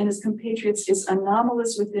Leontovich and his compatriots is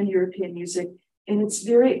anomalous within European music in its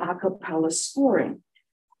very a cappella scoring.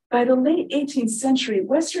 By the late 18th century,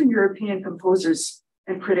 Western European composers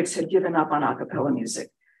and critics had given up on a cappella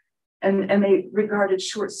music, and they regarded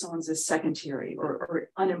short songs as secondary or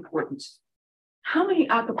unimportant. How many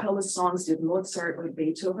a cappella songs did Mozart or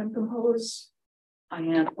Beethoven compose? A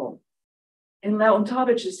handful. In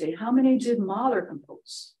Leontovich's day, how many did Mahler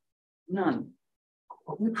compose? None.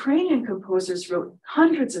 Ukrainian composers wrote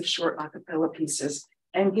hundreds of short a cappella pieces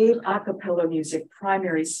and gave a cappella music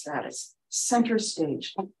primary status, center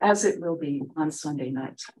stage, as it will be on Sunday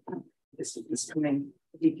night, this coming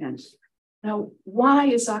weekend. Now, why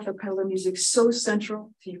is a cappella music so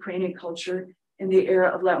central to Ukrainian culture in the era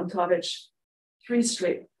of Leontovich? Three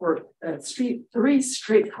straightforward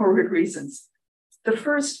reasons. The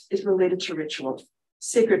first is related to ritual,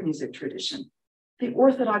 sacred music tradition. The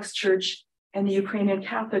Orthodox Church and the Ukrainian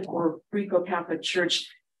Catholic or Greco-Catholic Church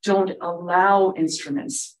don't allow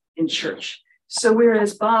instruments in church. So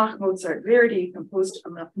whereas Bach, Mozart, Verdi composed a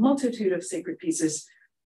multitude of sacred pieces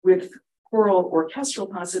with choral orchestral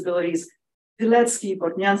possibilities, Viletsky,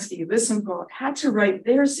 Botnyansky, Lysenko had to write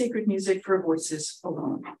their sacred music for voices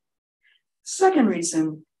alone. Second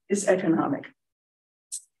reason is economic.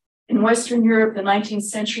 In Western Europe, the 19th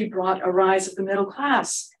century brought a rise of the middle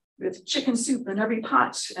class with chicken soup in every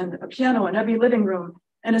pot and a piano in every living room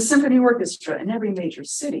and a symphony orchestra in every major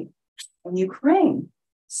city. In Ukraine,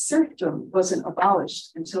 serfdom wasn't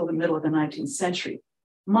abolished until the middle of the 19th century.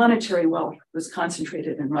 Monetary wealth was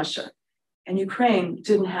concentrated in Russia, and Ukraine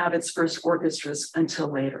didn't have its first orchestras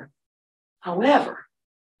until later. However,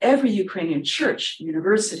 every Ukrainian church,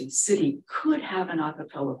 university, city could have an a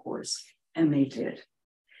cappella chorus, and they did.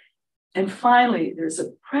 And finally, there's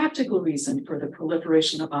a practical reason for the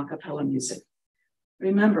proliferation of a cappella music.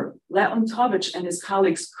 Remember, Leontovich and his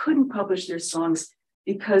colleagues couldn't publish their songs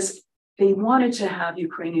because they wanted to have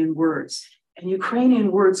Ukrainian words, and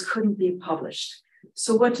Ukrainian words couldn't be published.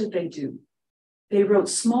 So what did they do? They wrote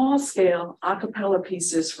small-scale a cappella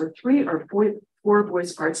pieces for 3 or 4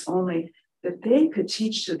 voice parts only that they could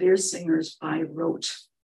teach to their singers by rote.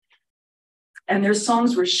 And their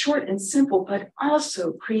songs were short and simple, but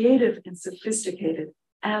also creative and sophisticated,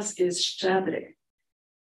 as is Shchadrik.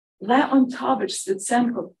 Leontovich,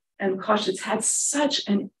 Stitsenko, and Koshitz had such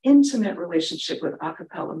an intimate relationship with a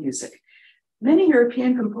cappella music. Many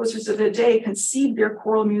European composers of the day conceived their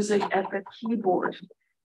choral music at the keyboard.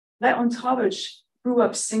 Leontovich grew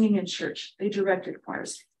up singing in church. They directed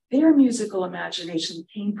choirs. Their musical imagination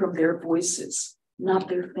came from their voices, not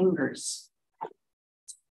their fingers.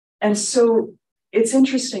 And so it's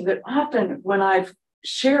interesting that often when I've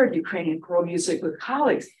shared Ukrainian choral music with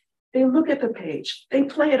colleagues, they look at the page, they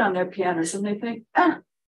play it on their pianos, and they think,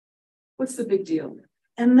 what's the big deal?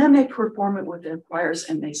 And then they perform it with their choirs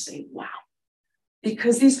and they say, wow.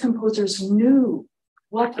 Because these composers knew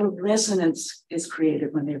what the resonance is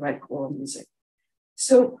created when they write choral music.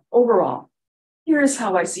 So overall, here is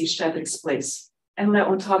how I see Shchadrik's place and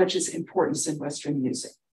Leontovich's importance in Western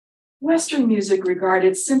music. Western music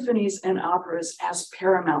regarded symphonies and operas as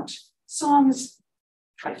paramount, songs,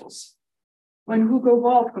 trifles. When Hugo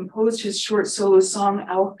Wolf composed his short solo song,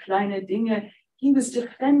 Auch kleine Dinge, he was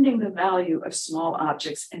defending the value of small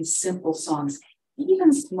objects and simple songs,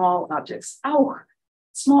 even small objects. Auch,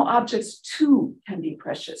 small objects too can be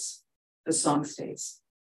precious, the song states.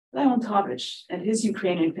 Leontovich and his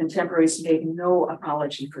Ukrainian contemporaries made no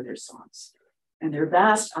apology for their songs, and their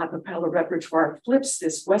vast a cappella repertoire flips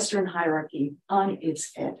this Western hierarchy on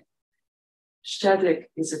its head. Shchadrik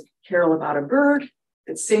is a carol about a bird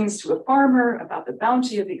that sings to a farmer about the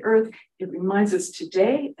bounty of the earth. It reminds us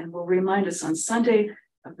today and will remind us on Sunday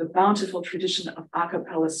of the bountiful tradition of a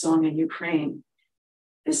cappella song in Ukraine.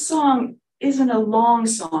 This song isn't a long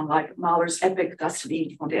song like Mahler's epic Das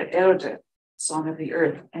Lied von der Erde, Song of the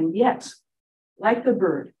Earth, and yet, like the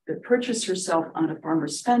bird that perches herself on a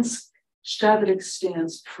farmer's fence, Stadrik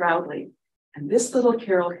stands proudly, and this little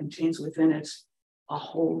carol contains within it a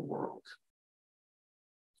whole world.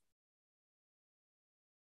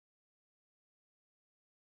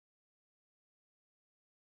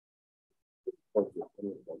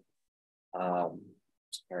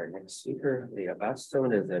 Our next speaker, Leah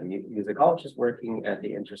Batstone, is a musicologist working at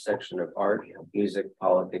the intersection of art, music,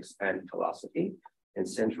 politics, and philosophy in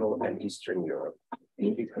Central and Eastern Europe.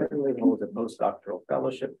 She currently holds a postdoctoral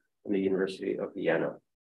fellowship from the University of Vienna.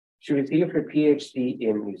 She received her PhD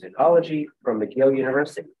in musicology from McGill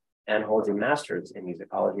University and holds a master's in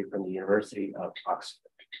musicology from the University of Oxford.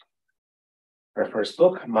 Her first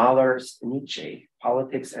book, Mahler's Nietzsche,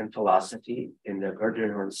 Politics and Philosophy in the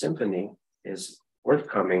Gardnerhorn Symphony, is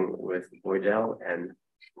forthcoming with Boydell and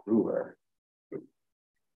Ruler.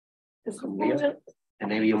 And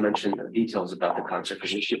maybe you'll mention the details about the concert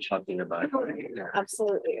because we should talking about it.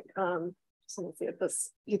 Absolutely. So let's see if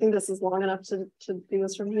this, do you think this is long enough to do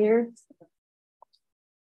this from here?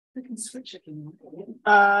 I can switch if you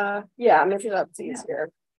want. Yeah, maybe that's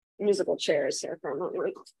easier. Musical chairs here for a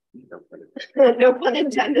moment. No pun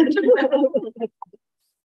intended.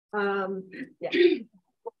 Yeah.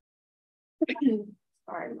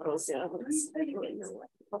 All right, what else? Yeah, okay.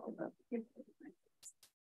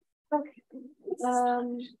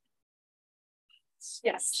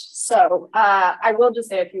 Yes. So I will just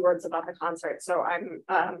say a few words about the concert. So I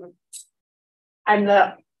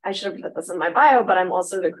should have put this in my bio, but I'm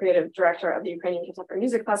also the creative director of the Ukrainian Contemporary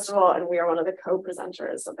Music Festival, and we are one of the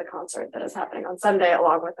co-presenters of the concert that is happening on Sunday,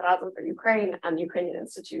 along with Erasmus for Ukraine and the Ukrainian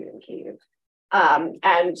Institute in Kyiv.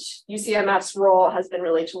 And UCMF's role has been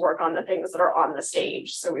really to work on the things that are on the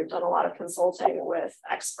stage. So we've done a lot of consulting with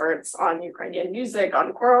experts on Ukrainian music,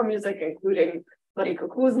 on choral music, including Mariko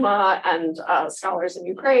Kuzma and scholars in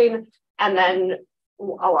Ukraine, and then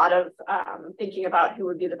a lot of thinking about who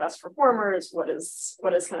would be the best performers, what is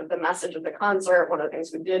kind of the message of the concert. One of the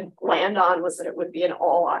things we did land on was that it would be an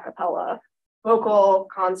all a cappella vocal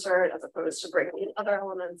concert as opposed to bringing in other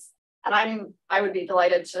elements. And I would be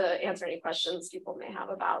delighted to answer any questions people may have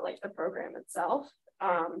about like the program itself.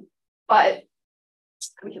 But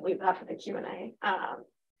we can leave that for the Q&A.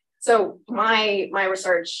 So my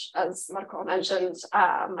research, as Marco mentioned,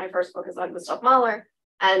 my first book is on Gustav Mahler,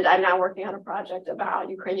 and I'm now working on a project about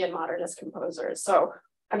Ukrainian modernist composers. So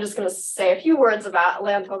I'm just going to say a few words about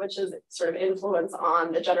Leontovich's sort of influence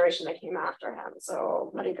on the generation that came after him.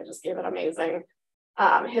 So Marika just gave an amazing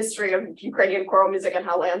history of Ukrainian choral music and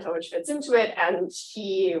how Leontovich fits into it. And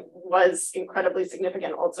he was incredibly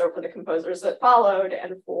significant also for the composers that followed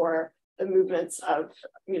and for the movements of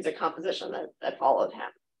music composition that followed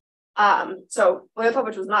him. So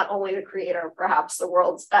Leontovich was not only the creator of perhaps the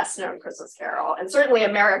world's best known Christmas carol, and certainly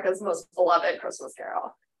America's most beloved Christmas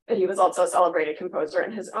carol, but he was also a celebrated composer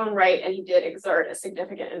in his own right, and he did exert a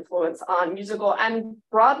significant influence on musical and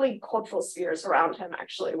broadly cultural spheres around him,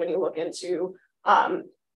 actually, when you look into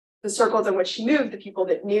the circles in which he moved, the people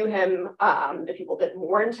that knew him, the people that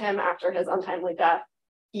mourned him after his untimely death.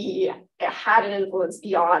 He had an influence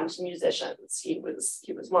beyond musicians. He was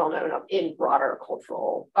well known in broader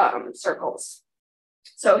cultural circles.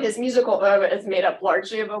 So his musical oeuvre is made up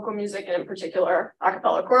largely of vocal music, and in particular a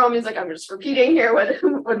cappella choral music. I'm just repeating here what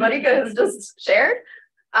Marika has just shared.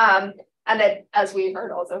 And that, as we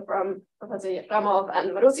heard also from Professor Yefremov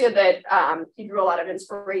and Marusia, that he drew a lot of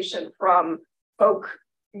inspiration from folk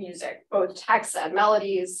music, both texts and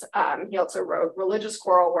melodies. He also wrote religious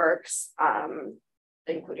choral works,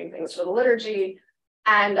 including things for the liturgy.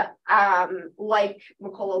 And like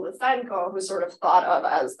Mykola Lysenko, who's sort of thought of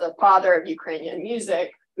as the father of Ukrainian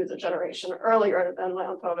music, who's a generation earlier than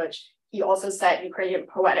Leontovich, he also set Ukrainian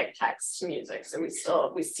poetic text to music. So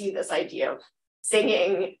we see this idea of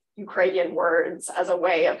singing Ukrainian words as a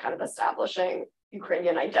way of kind of establishing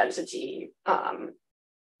Ukrainian identity,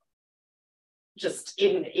 just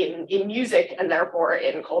in music and therefore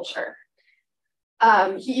in culture.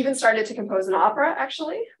 He even started to compose an opera,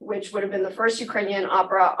 actually, which would have been the first Ukrainian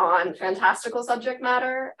opera on fantastical subject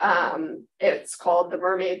matter. It's called The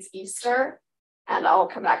Mermaid's Easter, and I'll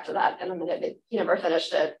come back to that in a minute. He never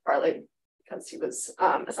finished it, partly because he was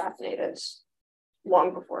assassinated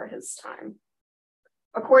long before his time.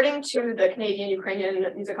 According to the Canadian-Ukrainian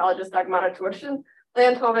musicologist Dagmara Turshin,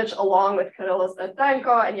 Leontovich, along with Kirill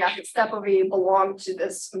Stepanko and Yakov Stepovy, belonged to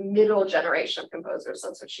this middle generation of composers.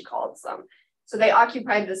 That's what she calls them. So they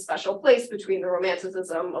occupied this special place between the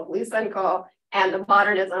romanticism of Lysenko and the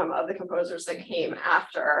modernism of the composers that came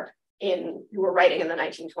after who were writing in the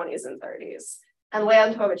 1920s and 30s. And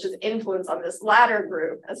Leontovich's influence on this latter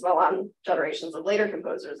group, as well on generations of later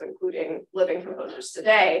composers, including living composers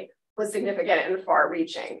today, was significant and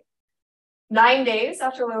far-reaching. 9 days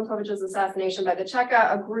after Leontovich's assassination by the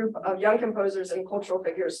Cheka, a group of young composers and cultural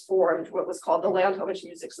figures formed what was called the Leontovich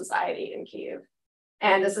Music Society in Kyiv.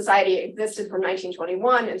 And the society existed from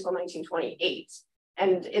 1921 until 1928.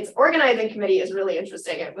 And its organizing committee is really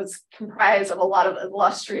interesting. It was comprised of a lot of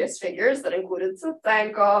illustrious figures that included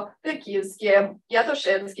Tsutsenko, the Kyivsky,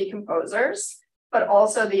 Yatoshinsky composers, but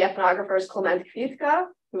also the ethnographers Clement Kvitka,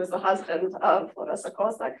 who was the husband of Larisa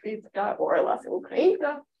Kosta Kvitka or Lasa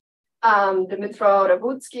Ukrainka, Dmitro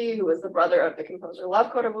Ravutsky, who was the brother of the composer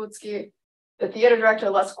Lavko Ravutsky, the theater director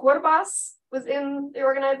Les Kurbas was in the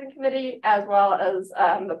organizing committee, as well as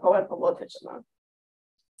the poet Pavlo Tichina.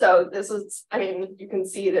 So this was, I mean, you can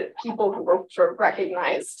see that people who were sort of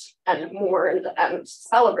recognized and mourned and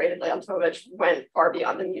celebrated Leontovich went far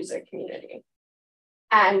beyond the music community.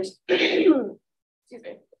 And, excuse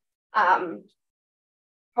me,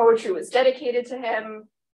 poetry was dedicated to him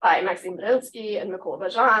by Maxim Brylsky and Mykola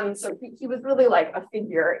Bajan. So he was really like a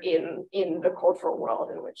figure in the cultural world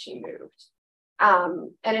in which he moved.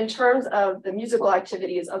 And in terms of the musical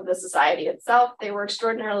activities of the society itself, they were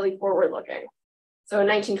extraordinarily forward-looking. So in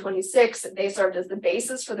 1926, they served as the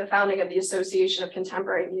basis for the founding of the Association of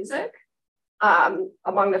Contemporary Music.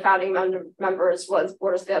 Among the founding members was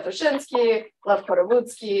Boris Vyatoshinsky, Lev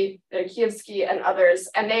Koravutsky, Kievsky, and others.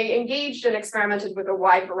 And they engaged and experimented with a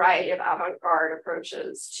wide variety of avant-garde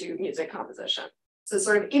approaches to music composition. So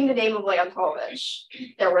sort of in the name of Leontovich,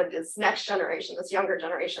 there were this next generation, this younger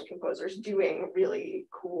generation of composers doing really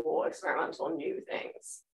cool, experimental new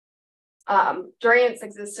things. During its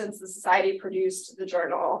existence, the society produced the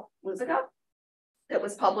journal Muzika. It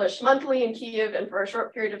was published monthly in Kyiv and for a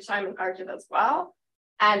short period of time in Kharkiv as well.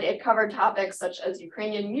 And it covered topics such as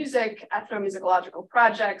Ukrainian music, ethnomusicological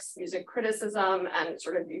projects, music criticism, and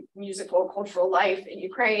sort of musical cultural life in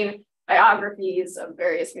Ukraine, biographies of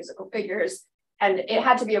various musical figures. And it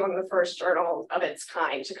had to be among the first journals of its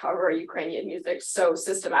kind to cover Ukrainian music so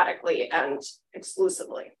systematically and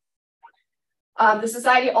exclusively. The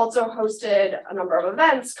society also hosted a number of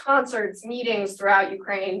events, concerts, meetings throughout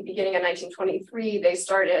Ukraine. Beginning in 1923, they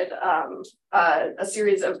started a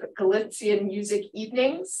series of Galician music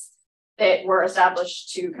evenings that were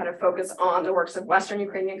established to kind of focus on the works of Western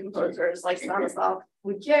Ukrainian composers like Stanislav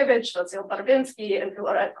Ludkiewicz, Vasyl Barvinsky, and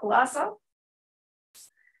Filaret Kulasa.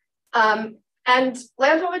 And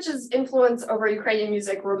Leontovich's influence over Ukrainian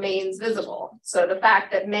music remains visible. So the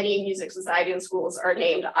fact that many music society and schools are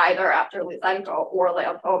named either after Lysenko or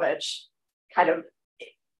Leontovich kind of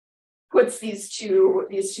puts these two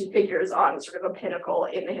figures on sort of a pinnacle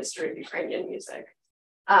in the history of Ukrainian music.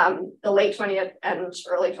 The late 20th and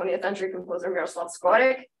early 20th century composer Miroslav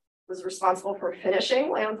Skorik was responsible for finishing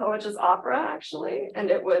Leontovich's opera, actually,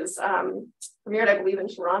 and it was premiered, I believe, in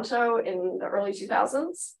Toronto in the early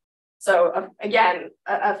 2000s. So again,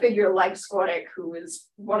 a figure like Skorik, who is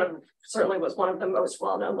certainly was one of the most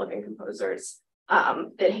well-known living composers,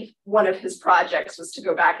 one of his projects was to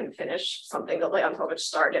go back and finish something that Leontovich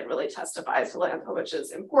started, really testifies to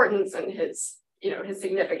Leontovich's importance and his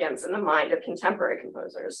significance in the mind of contemporary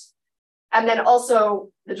composers. And then also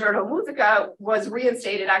the journal Muzika was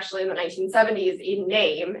reinstated actually in the 1970s in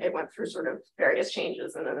name. It went through sort of various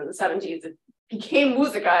changes, and then in the 70s it became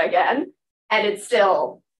Muzika again, and it's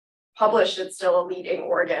still published. It's still a leading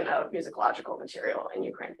organ of musicological material in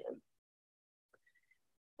Ukrainian.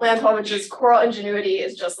 Leontovich's choral ingenuity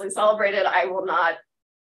is justly celebrated. I will not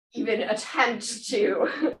even attempt to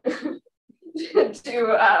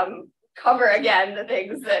cover again the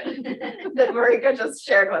things that Marika just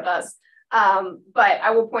shared with us. But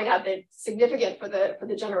I will point out that significant for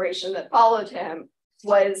the generation that followed him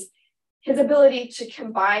was his ability to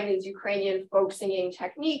combine these Ukrainian folk singing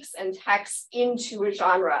techniques and texts into a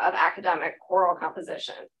genre of academic choral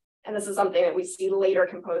composition. And this is something that we see later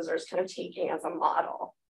composers kind of taking as a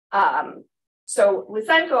model. So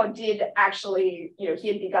Lysenko did actually, he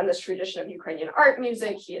had begun this tradition of Ukrainian art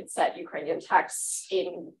music. He had set Ukrainian texts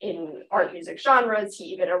in art music genres. He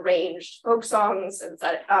even arranged folk songs and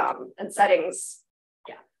settings.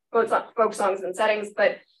 Folk songs and settings.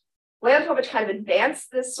 But Leontovich kind of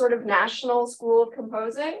advanced this sort of national school of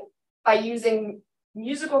composing by using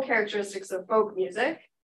musical characteristics of folk music,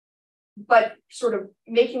 but sort of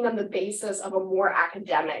making them the basis of a more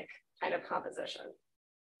academic kind of composition.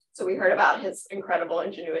 So we heard about his incredible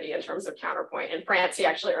ingenuity in terms of counterpoint. In France, he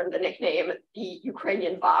actually earned the nickname the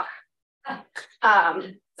Ukrainian Bach.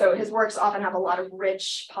 So his works often have a lot of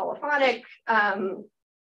rich polyphonic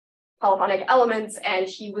elements, and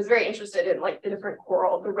he was very interested in like the different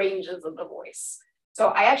choral, the ranges of the voice. So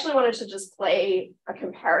I actually wanted to just play a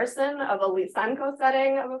comparison of a Lysenko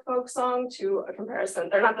setting of a folk song to a comparison.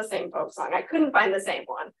 They're not the same folk song. I couldn't find the same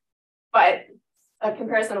one, but a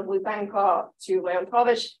comparison of Lysenko to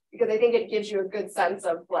Leontovich, because I think it gives you a good sense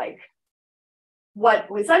of like what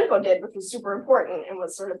Lysenko did, which was super important and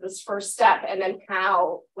was sort of this first step, and then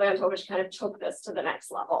how Leontovich kind of took this to the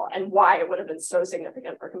next level and why it would have been so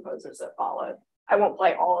significant for composers that followed. I won't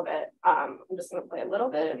play all of it. I'm just going to play a little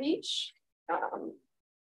bit of each.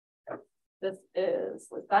 This is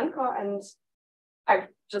Lysenko, and I've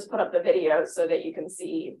just put up the video so that you can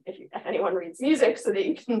see, if anyone reads music, so that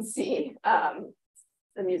you can see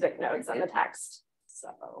the music notes and the text.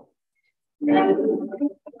 So.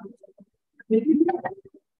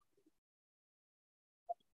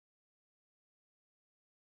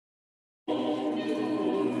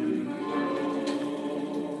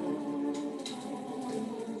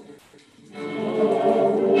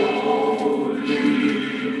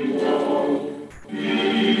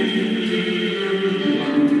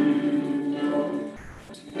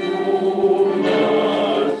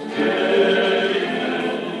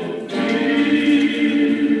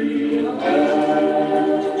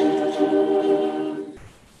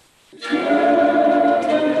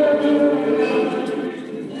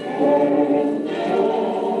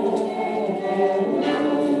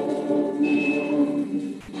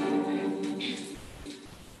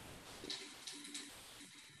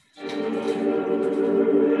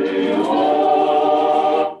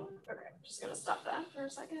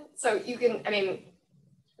 So you can, I mean,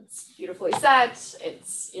 it's beautifully set,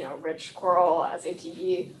 it's, you know, rich choral as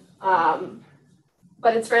ATB,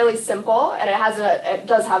 but it's fairly simple, and it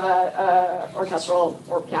does have a orchestral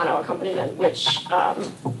or piano accompaniment, which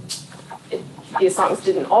these songs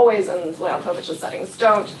didn't always, and Leontovich's settings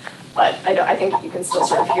don't, but I think you can still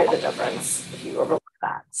sort of hear the difference if you overlook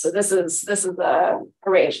that. So this is the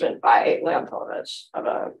arrangement by Leontovich of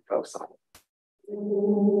a folk song.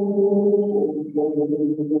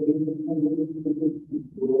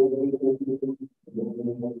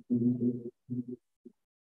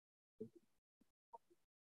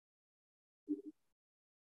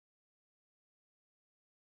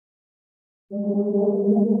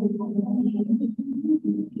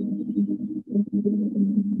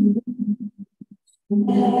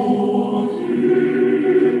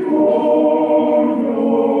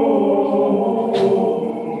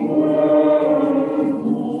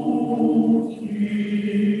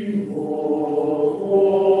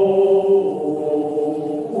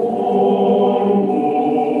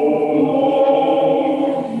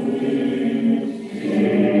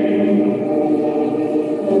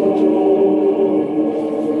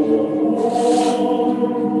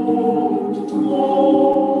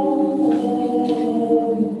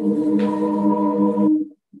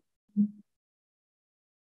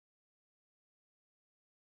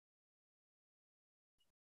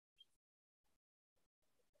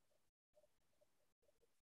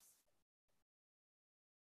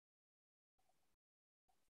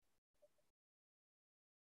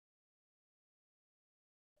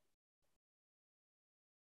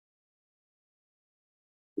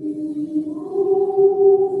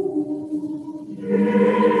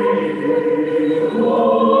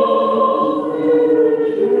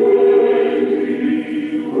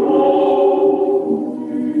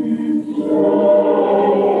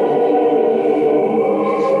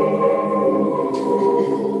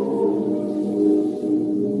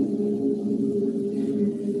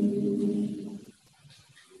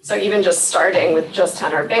 So even just starting with just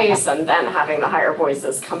tenor bass and then having the higher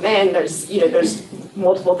voices come in, there's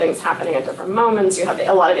multiple things happening at different moments. You have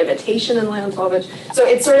a lot of imitation in Leontovich. So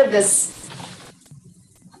it's sort of this,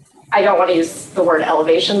 I don't want to use the word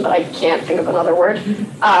elevation, but I can't think of another word.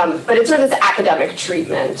 But it's sort of this academic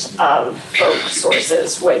treatment of folk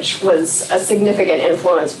sources, which was a significant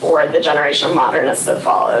influence for the generation of modernists that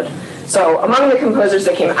followed. So among the composers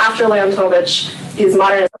that came after Leontovich, these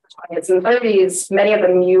modernists of the 20s and 30s, many of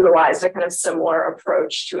them utilized a kind of similar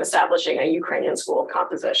approach to establishing a Ukrainian school of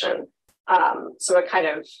composition. So a kind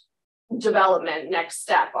of development next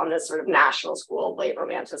step on this sort of national school of late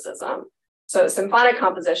Romanticism. So symphonic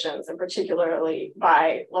compositions, and particularly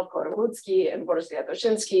by Levko Revutsky and Boris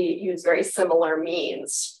Yatoshinsky, use very similar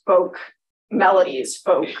means. Folk melodies,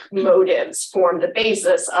 folk motives form the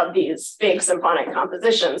basis of these big symphonic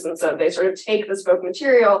compositions. And so they sort of take this folk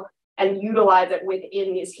material and utilize it within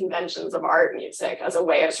these conventions of art music as a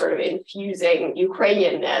way of sort of infusing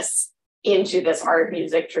Ukrainianness into this art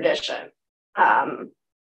music tradition.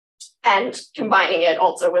 And combining it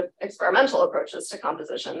also with experimental approaches to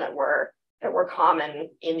composition that were common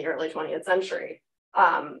in the early 20th century.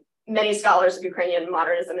 Many scholars of Ukrainian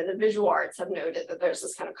modernism in the visual arts have noted that there's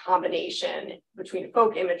this kind of combination between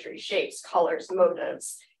folk imagery, shapes, colors, motives,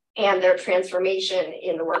 and their transformation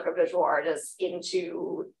in the work of visual artists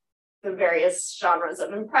into the various genres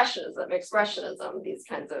of impressionism, expressionism, these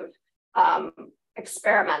kinds of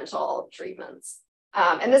experimental treatments.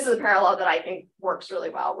 And this is a parallel that I think works really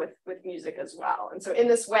well with music as well. And so in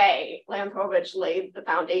this way, Lampovich laid the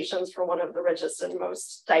foundations for one of the richest and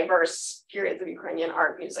most diverse periods of Ukrainian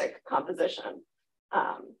art music composition.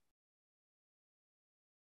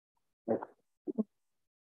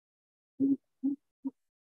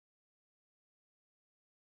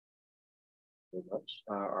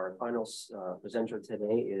 Our final presenter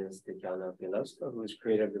today is Tatiana Bielewska, who is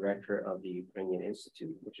creative director of the Ukrainian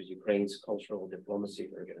Institute, which is Ukraine's cultural diplomacy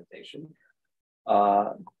organization.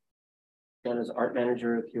 Tatiana's art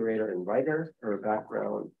manager, curator, and writer. Her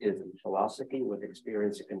background is in philosophy with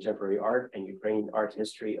experience in contemporary art and Ukrainian art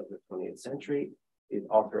history of the 20th century. She's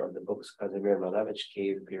author of the books Kazimir Malevich,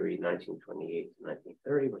 Cave Period 1928 to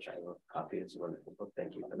 1930, which I have a copy. It's a wonderful book.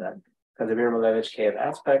 Thank you for that. Kazimir Malevich, Cave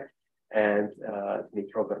Aspect, and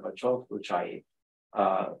Dmitro Gorbachov, Luchai.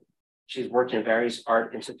 She's worked in various art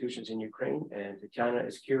institutions in Ukraine, and Tatiana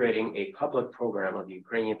is curating a public program of the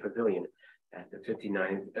Ukrainian Pavilion at the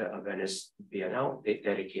 59th Venice Biennale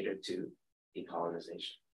dedicated to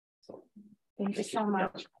decolonization. So, thank you so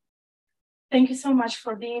much. Thank you so much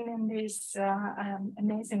for being in this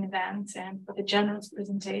amazing event and for the generous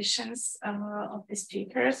presentations of the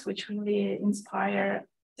speakers, which really inspire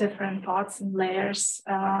different thoughts and layers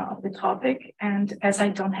of the topic. And as I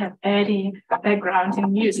don't have any background in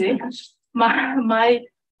music, my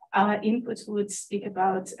input would speak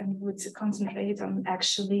about and would concentrate on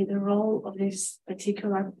actually the role of this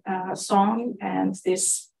particular song and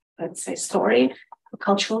this, let's say, story of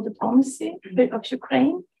cultural diplomacy of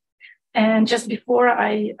Ukraine. And just before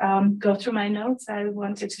I go through my notes, I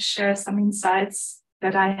wanted to share some insights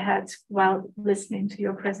that I had while listening to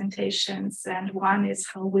your presentations. And one is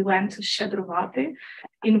how we went to Shedrovati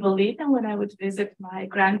in Volhynia when I would visit my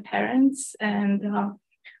grandparents. And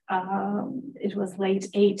it was late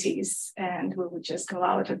 80s, and we would just go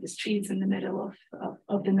out of the streets in the middle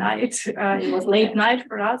of the night. It was late night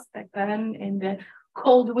for us back then in the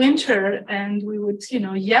cold winter, and we would,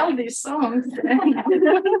 yell these songs. And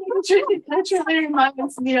it literally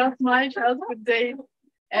reminds me of my childhood days.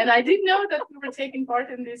 And I didn't know that we were taking part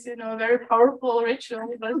in this, very powerful ritual.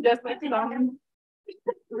 It was just like some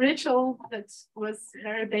ritual that was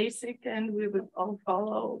very basic, and we would all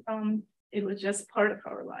follow. It was just part of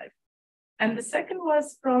our life. And the second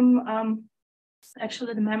was from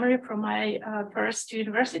actually the memory from my first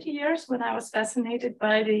university years, when I was fascinated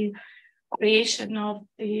by the creation of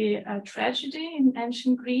the tragedy in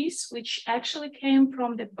ancient Greece, which actually came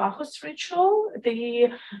from the Bacchus ritual,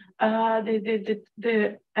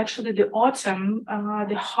 actually the autumn,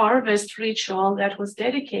 the harvest ritual that was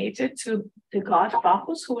dedicated to the god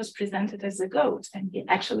Bacchus, who was presented as a goat, and he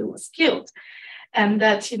actually was killed. And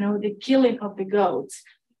that, the killing of the goat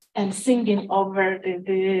and singing over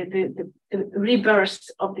the rebirth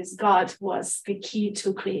of this god was the key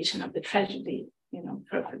to creation of the tragedy,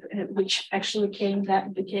 which actually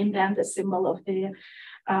became then the symbol of the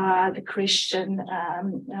Christian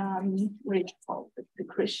ritual, the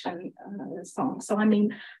Christian song. So,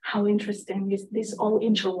 how interesting is this all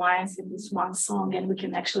intertwines in this one song, and we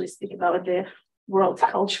can actually speak about the world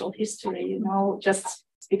cultural history, just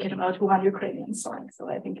speaking about one Ukrainian song. So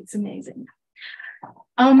I think it's amazing.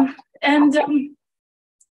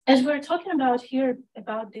 As we're talking about here,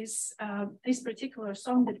 about this particular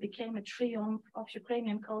song that became a triumph of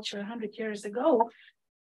Ukrainian culture 100 years ago,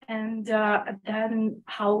 and then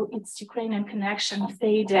how its Ukrainian connection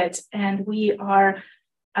faded, and we are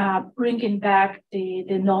bringing back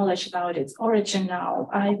the knowledge about its origin now.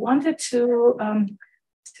 I wanted to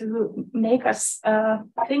make us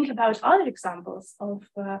think about other examples of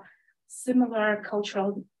similar cultural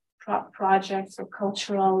projects or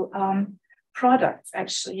cultural products,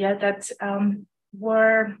 actually, that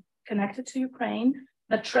were connected to Ukraine,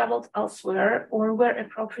 that traveled elsewhere or were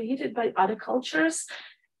appropriated by other cultures.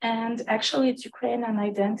 And actually, its Ukrainian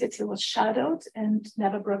identity was shadowed and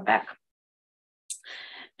never brought back.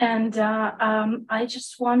 And I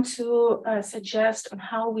just want to suggest on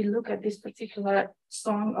how we look at this particular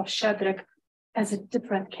song of Shedrik as a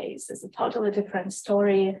different case, as a totally different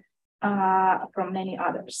story from many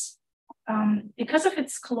others. Because of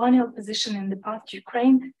its colonial position in the past,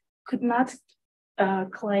 Ukraine could not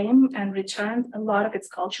claim and return a lot of its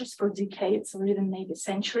cultures for decades or even maybe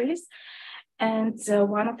centuries. And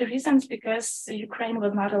one of the reasons because Ukraine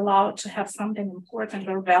was not allowed to have something important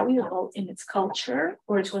or valuable in its culture,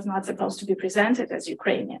 or it was not supposed to be presented as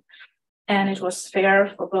Ukrainian. And it was fair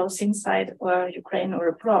for both inside Ukraine or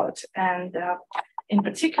abroad. And in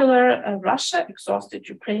particular, Russia exhausted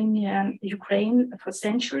Ukraine for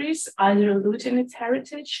centuries, either looting its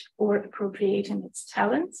heritage or appropriating its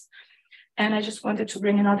talents. And I just wanted to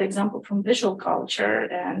bring another example from visual culture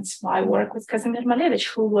and my work with Kazimir Malevich,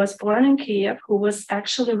 who was born in Kiev, who was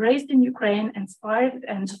actually raised in Ukraine, inspired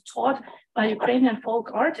and taught by Ukrainian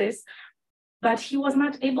folk artists, but he was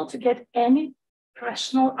not able to get any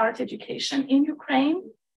professional art education in Ukraine,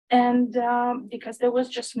 and because there was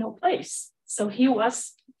just no place. So he was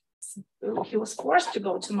forced to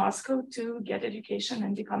go to Moscow to get education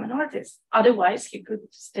and become an artist. Otherwise, he could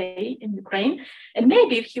stay in Ukraine. And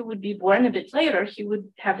maybe if he would be born a bit later, he would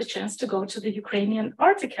have the chance to go to the Ukrainian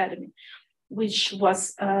Art Academy, which was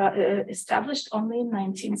established only in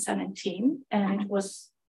 1917. And it was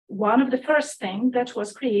one of the first things that was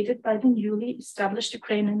created by the newly established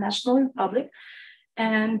Ukrainian National Republic.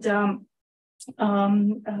 And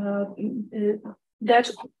that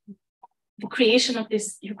the creation of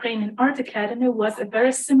this Ukrainian Art Academy was a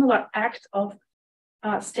very similar act of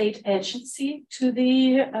state agency to the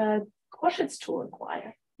Koshitz tour choir.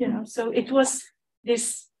 So it was this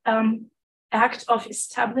act of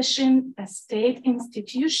establishing a state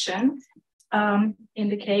institution. In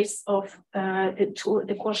the case of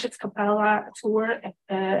the Koshitz Capella tour,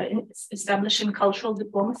 establishing cultural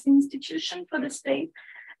diplomacy institution for the state.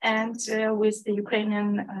 And with the Ukrainian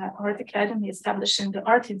Art Academy establishing the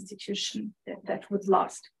art institution that would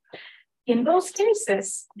last. In both cases,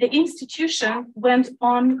 the institution went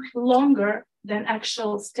on longer than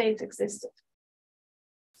actual state existed.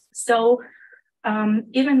 So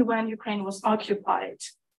even when Ukraine was occupied,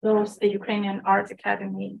 both the Ukrainian Art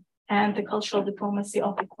Academy and the cultural diplomacy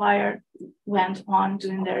of the choir went on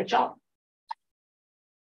doing their job.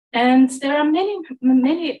 And there are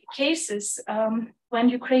many cases when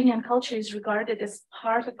Ukrainian culture is regarded as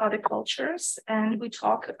part of other cultures. And we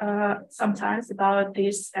talk sometimes about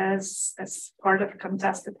this as part of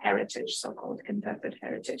contested heritage, so-called contested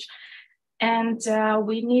heritage. And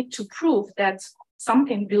we need to prove that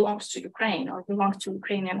something belongs to Ukraine or belongs to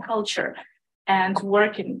Ukrainian culture. And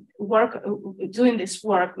doing this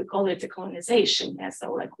work, we call it decolonization. Yeah? So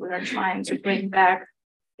like we are trying to bring back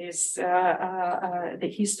this, the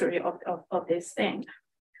history of this thing.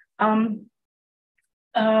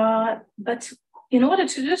 But in order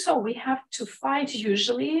to do so, we have to fight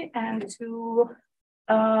usually and to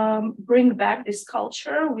bring back this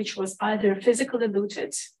culture, which was either physically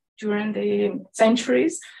looted during the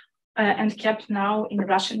centuries and kept now in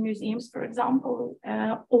Russian museums, for example,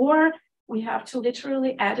 or we have to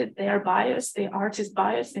literally edit their bias, the artist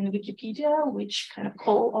bias in Wikipedia, which kind of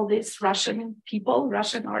call all these Russian people,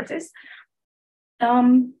 Russian artists.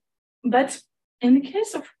 But in the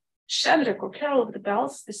case of Shadrach or Carol of the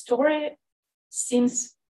Bells, the story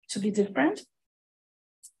seems to be different.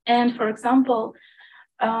 And for example,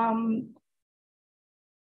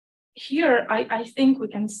 here I think we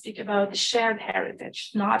can speak about the shared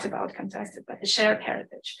heritage, not about contested, but the shared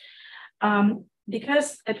heritage. Because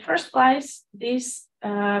at first place, this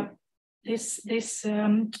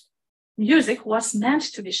music was meant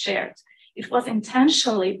to be shared. It was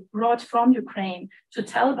intentionally brought from Ukraine to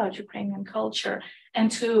tell about Ukrainian culture and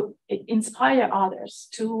to inspire others,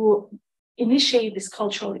 to initiate this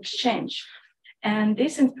cultural exchange. And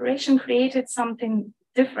this inspiration created something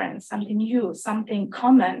different, something new, something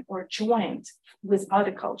common or joined with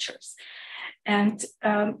other cultures. And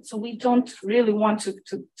so we don't really want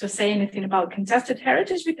to say anything about contested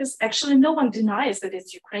heritage because actually no one denies that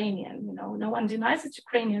it's Ukrainian, no one denies its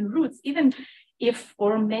Ukrainian roots, even if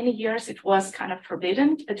for many years it was kind of forbidden,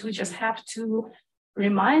 but we just have to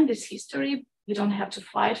remind this history. We don't have to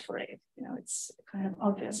fight for it. It's kind of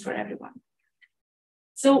obvious for everyone.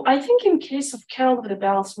 So I think in case of Carol of the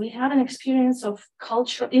Bells, we have an experience of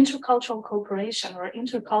intercultural cooperation or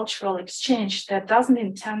intercultural exchange that doesn't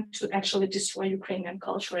intend to actually destroy Ukrainian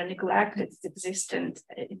culture and neglect its existence.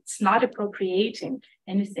 It's not appropriating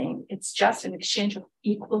anything. It's just an exchange of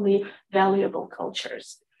equally valuable cultures.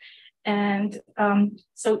 And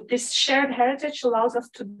so this shared heritage allows us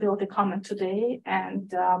to build a common today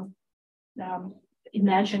and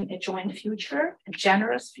imagine a joint future, a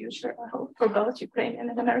generous future, I hope, for both Ukrainian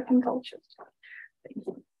and American cultures. Thank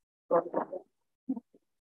you.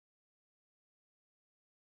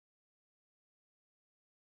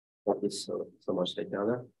 Thank you so much,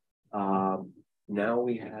 Tatiana. Now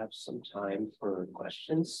we have some time for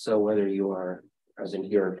questions. So whether you are present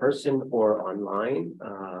here in person or online,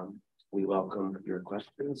 we welcome your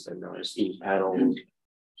questions, and our esteemed panel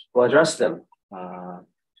will address them. I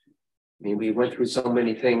mean, we went through so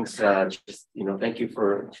many things. Just, thank you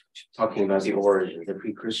for talking about the origins, the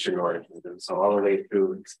pre-Christian origins, and so all the way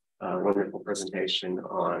through a wonderful presentation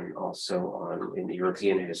on in the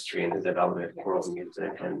European history and the development of world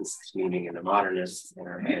music and its meaning in the modernists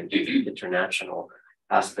and international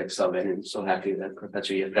aspects of it. And so happy that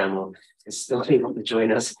Professor Yefremov is still able to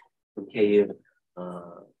join us from Kyiv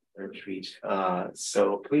retreat.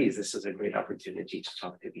 So please, this is a great opportunity to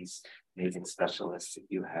talk to these amazing specialists if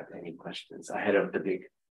you have any questions ahead of the big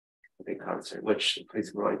concert, which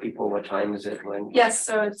please remind people what time is it when? Yes,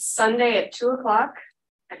 so it's Sunday at 2:00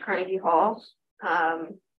 at Carnegie Hall.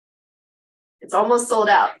 It's almost sold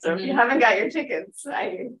out. So if you haven't got your tickets,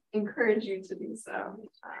 I encourage you to do so.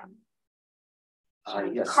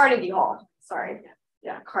 Yes. Carnegie Hall, sorry.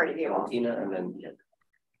 Yeah, Carnegie Hall. Tina, and then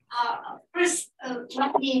First,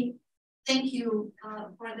 let me thank you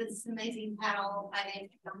for this amazing panel. My name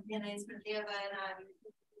is Tina Ismatieva, and I'm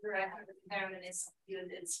the director of the Harriman Institute.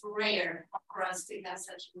 It's rare for us to have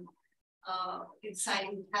such an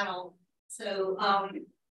exciting panel. So,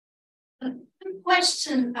 a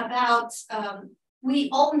question about we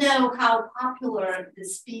all know how popular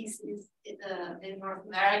this piece is in North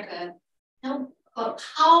America.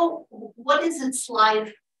 What is its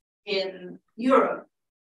life in Europe?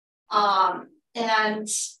 A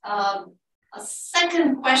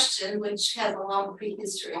second question, which has a long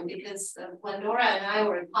prehistory, because Glendora and I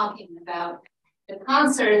were talking about the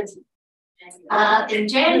concert in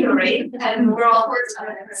January, and we're all words on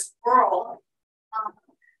this world.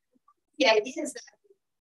 The idea is that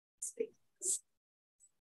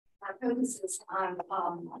our focus is on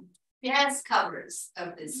jazz covers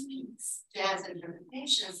of this piece, jazz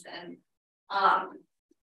interpretations, and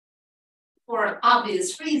for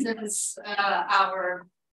obvious reasons, our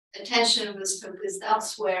attention was focused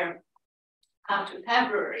elsewhere after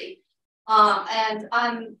February. And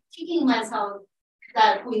I'm kicking myself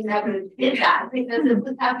that we never did that because it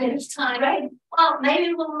would have been time, right? Well,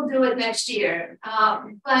 maybe we'll do it next year.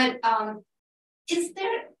 But is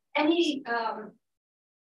there any,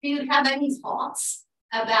 do you have any thoughts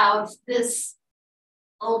about this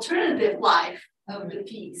alternative life of the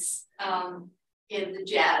piece in the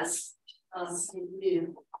jazz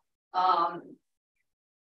review?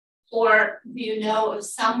 Or do you know of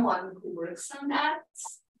someone who works on that?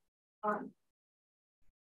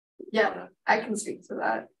 Yeah, I can speak to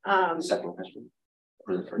that. second question.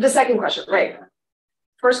 The second question, right.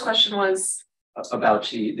 First question was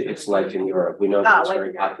about its life in Europe. We know that it's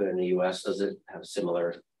very popular in the US. Does it have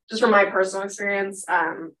similar? Just from my personal experience,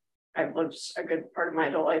 I've lived a good part of my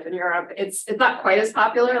adult life in Europe. It's not quite as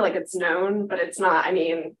popular, like it's known, but it's not. I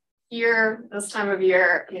mean, here, this time of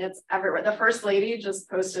year, I mean, it's everywhere. The First Lady just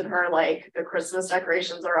posted her, like, the Christmas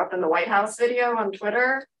decorations are up in the White House video on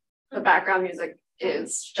Twitter. The background music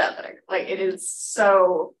is Shevnik. Like, it is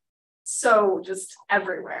so just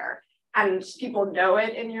everywhere. And people know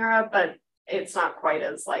it in Europe, but it's not quite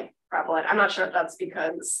as, like, prevalent. I'm not sure if that's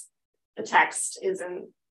because the text isn't,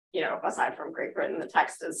 aside from Great Britain, the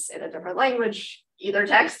text is in a different language. Either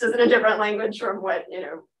text is in a different language from what,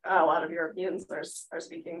 a lot of Europeans are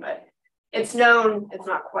speaking, but it's known, it's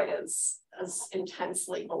not quite as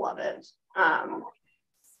intensely beloved.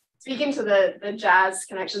 Speaking to the jazz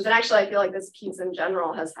connections, and actually I feel like this piece in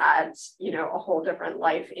general has had, a whole different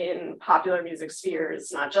life in popular music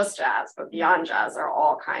spheres, not just jazz, but beyond jazz. There are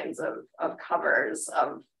all kinds of covers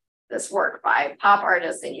of this work by pop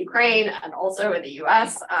artists in Ukraine and also in the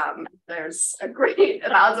US. There's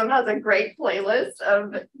Razum has a great playlist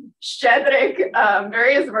of Shevnik,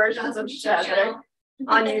 various versions of Shevnik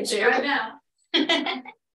on YouTube.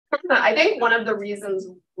 I think one of the reasons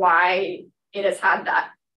why it has had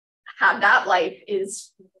that life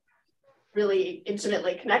is really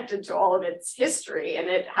intimately connected to all of its history, and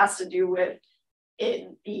it has to do with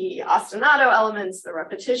the ostinato elements, the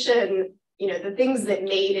repetition, the things that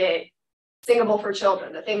made it singable for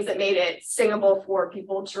children, the things that made it singable for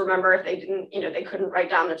people to remember if they didn't, they couldn't write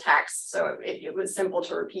down the text, so it was simple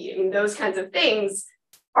to repeat. I mean, those kinds of things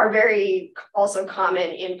are very also common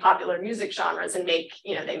in popular music genres and they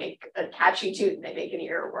make a catchy tune, they make an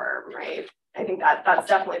earworm, right? I think that's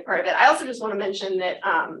definitely part of it. I also just want to mention that,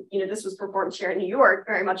 this was performed here in New York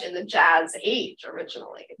very much in the jazz age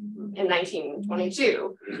originally in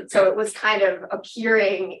 1922. So it was kind of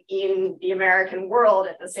appearing in the American world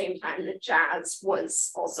at the same time that jazz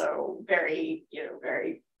was also very,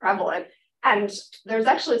 very prevalent. And there's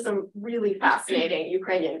actually some really fascinating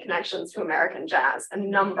Ukrainian connections to American jazz. A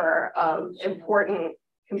number of important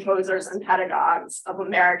composers and pedagogues of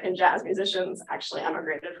American jazz musicians actually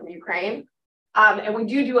emigrated from Ukraine. And we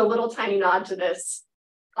do a little tiny nod to this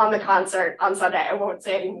on the concert on Sunday. I won't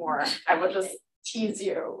say any more. I will just tease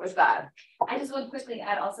you with that. I just would quickly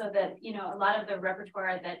add also that, you know, a lot of the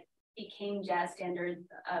repertoire that became jazz standards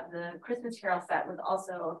of the Christmas Carol set was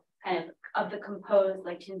also kind of the composed,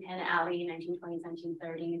 like Tin Pan Alley, 1920s,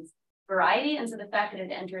 1930s variety. And so the fact that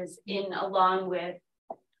it enters in along with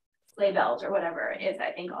sleigh bells or whatever is,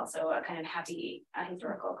 I think, also a kind of happy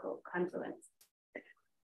historical confluence.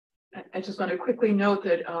 I just want to quickly note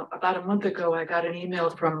that about a month ago, I got an email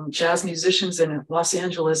from jazz musicians in Los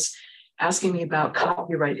Angeles asking me about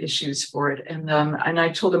copyright issues for it. And I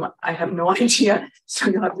told them I have no idea, so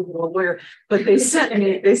you'll have to go to a lawyer. But they sent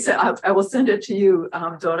me, they said, I will send it to you,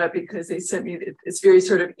 Dora, because they sent me, it's very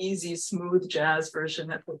sort of easy, smooth jazz version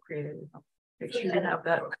that we created. Make sure you have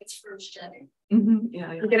that. It's first jetting.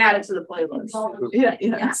 Yeah, You can add it to the playlist. yeah.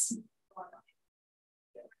 Yes.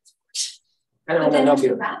 I don't know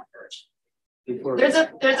if rap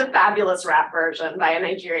version. There's a fabulous rap version by a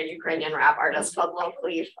Nigerian Ukrainian rap artist called Lil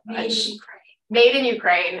Cleef. Made in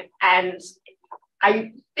Ukraine. And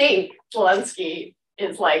I think Zelensky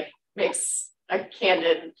is makes a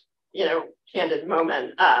candid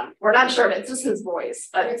moment. We're not sure if it's just his voice,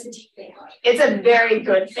 but it's a very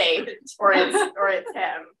good faith or it's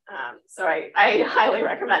him. So I highly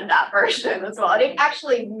recommend that version as well. And it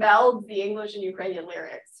actually melds the English and Ukrainian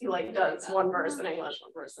lyrics. He does one verse in English,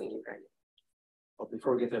 one verse in Ukrainian. Well,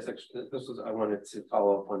 before we get there, I wanted to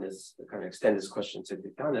follow up on this, kind of extend this question to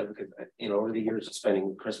Tatiana, because over the years of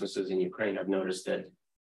spending Christmases in Ukraine, I've noticed that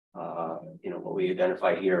what we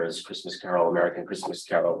identify here as American Christmas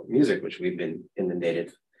Carol music, which we've been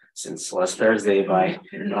inundated since last Thursday by,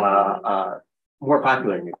 more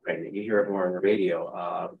popular in Ukraine. You hear it more on the radio.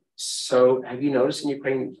 So have you noticed in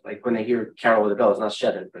Ukraine, when they hear Carol of the Bells, not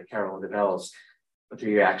Shedden, but Carol of the Bells, what the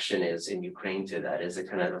reaction is in Ukraine to that? Is it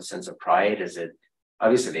kind of a sense of pride? Is it,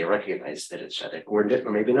 obviously they recognize that it's Shedden, or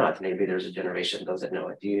maybe not. Maybe there's a generation that doesn't know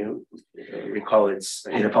it. Do you recall it's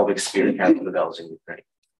in the public sphere, Carol of the Bells in Ukraine?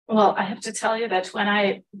 Well, I have to tell you that when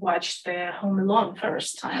I watched the Home Alone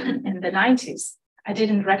first time in the 90s, I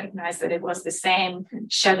didn't recognize that it was the same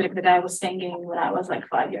Shedrik that I was singing when I was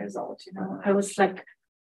 5 years old. I was like,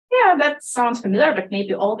 yeah, that sounds familiar, but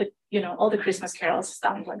maybe all the Christmas carols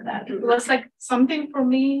sound like that. It was something for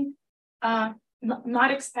me,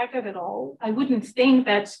 not expected at all. I wouldn't think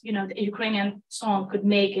that, the Ukrainian song could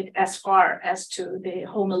make it as far as to the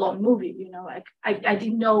Home Alone movie. I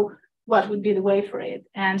didn't know what would be the way for it.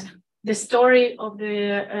 And the story of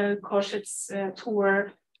the Koshets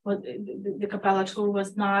tour, the Capella tour,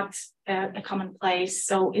 was not a commonplace.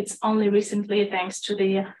 So it's only recently, thanks to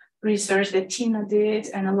the research that Tina did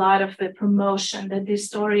and a lot of the promotion that this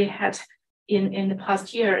story had in the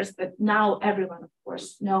past years, that now everyone, of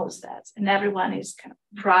course, knows that. And everyone is kind of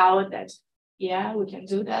proud that, yeah, we can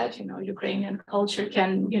do that. Ukrainian culture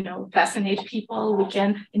can, fascinate people. We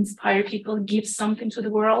can inspire people, give something to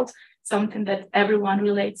the world, something that everyone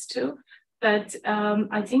relates to. But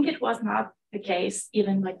I think it was not the case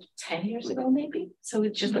even 10 years ago, maybe. So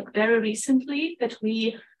it's just very recently that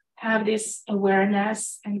we have this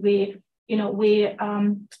awareness, and we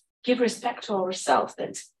give respect to ourselves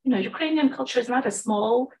that, Ukrainian culture is not a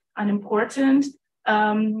small, unimportant,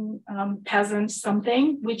 peasant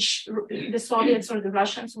something, which the Soviets or the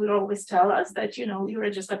Russians would always tell us that, you're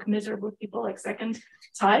just miserable people, second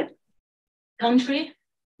type country.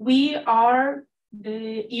 We are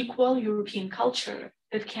the equal European culture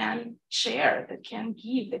that can share, that can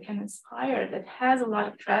give, that can inspire, that has a lot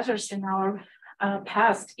of treasures in our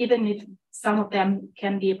past, even if some of them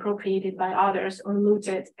can be appropriated by others or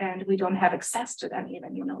looted, and we don't have access to them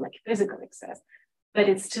even, physical access. But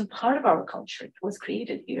it's still part of our culture. It was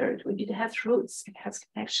created here. It has roots, it has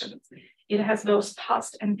connections, it has those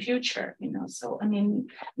past and future, So,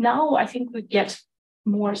 now I think we get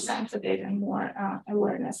more sense of it and more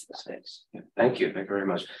awareness of it. Thank you very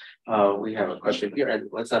much. We have a question here, and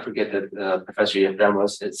let's not forget that Professor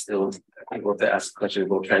Yevdamos is still able to ask questions.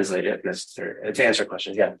 We'll translate it if necessary to answer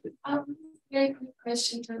questions. Yeah. Very quick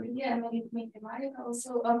question to maybe Maria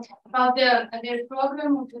also about the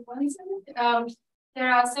program of the concert.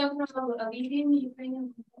 There are several leading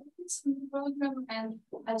Ukrainian composers in the program, and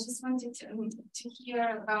I just wanted to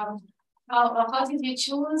hear how did you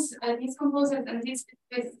choose these composers and these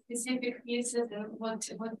specific pieces, and what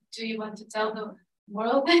do you want to tell the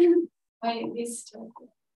world by this?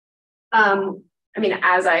 I mean,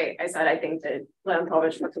 as I said, I think that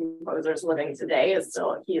Leontovich for composers living today is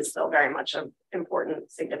still very much an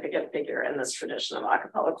important, significant figure in this tradition of a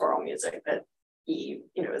cappella choral music that he,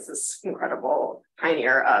 is this incredible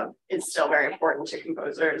pioneer of. It's still very important to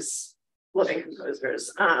composers, living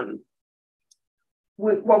composers.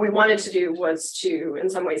 What we wanted to do was to, in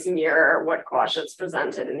some ways, mirror what Clausewitz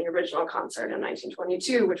presented in the original concert in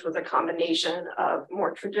 1922, which was a combination of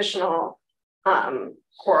more traditional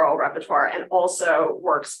choral repertoire and also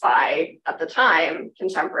works by, at the time,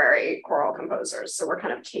 contemporary choral composers. So we're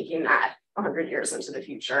kind of taking that 100 years into the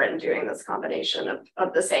future and doing this combination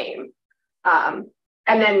of the same.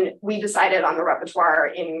 And then we decided on the repertoire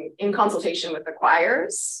in consultation with the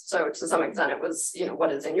choirs. So to some extent it was,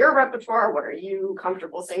 what is in your repertoire? What are you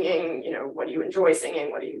comfortable singing? What do you enjoy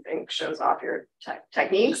singing? What do you think shows off your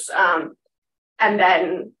techniques? And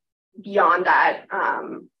then beyond that,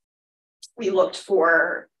 we looked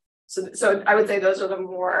for, so I would say those are the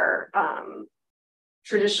more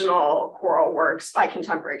traditional choral works by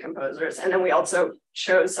contemporary composers. And then we also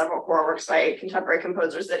chose several choral works by contemporary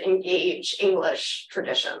composers that engage English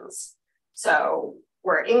traditions. So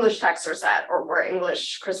where English texts are set or where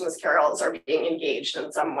English Christmas carols are being engaged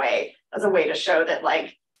in some way as a way to show that,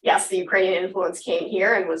 like, yes, the Ukrainian influence came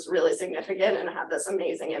here and was really significant and had this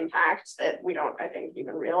amazing impact that we don't, I think,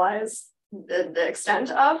 even realize the extent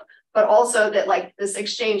of, but also that, like, this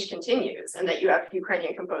exchange continues and that you have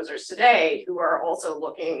Ukrainian composers today who are also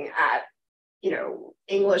looking at,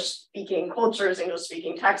 English speaking cultures, English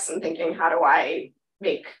speaking texts, and thinking, how do I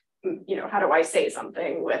make, how do I say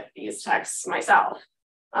something with these texts myself?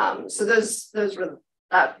 So those were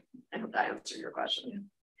that. I hope that answered your question.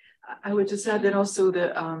 I would just add that also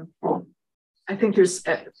that I think there's,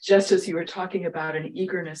 just as you were talking about, an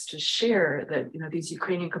eagerness to share that, these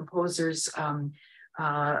Ukrainian composers,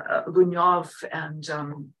 Lunyov and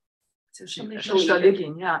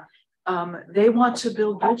Shaligin, they want to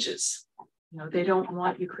build bridges. They don't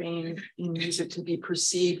want Ukrainian music to be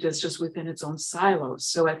perceived as just within its own silos.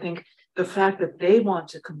 So I think the fact that they want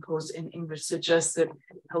to compose in English suggests that,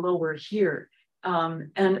 hello, we're here.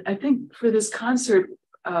 And I think for this concert,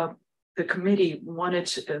 the committee wanted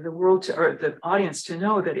the world to, or the audience to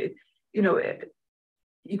know that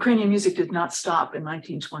Ukrainian music did not stop in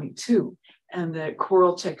 1922, and that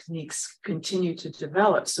choral techniques continue to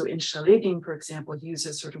develop. So in Shaligin, for example, he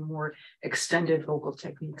uses sort of more extended vocal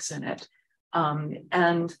techniques in it.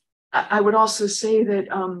 And I would also say that,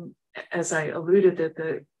 as I alluded,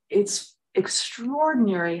 that it's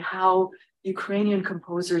extraordinary how Ukrainian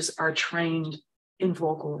composers are trained in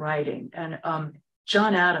vocal writing. And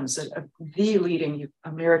John Adams, the leading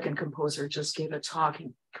American composer, just gave a talk. He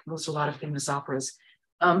composed a lot of famous operas.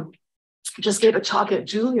 Just gave a talk at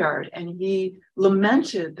Juilliard, and he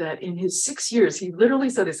lamented that in his 6 years, he literally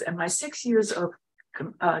said this, in my 6 years of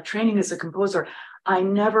training as a composer, I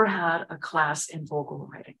never had a class in vocal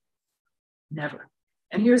writing, never.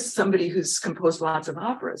 And here's somebody who's composed lots of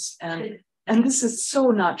operas, and this is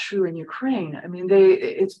so not true in Ukraine. I mean,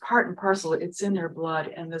 it's part and parcel, it's in their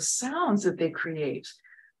blood, and the sounds that they create,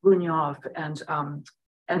 Lunyov and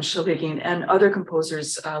Shaligin and other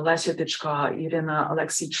composers, Lesya Dichka, Irina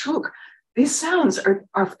Alexichuk, these sounds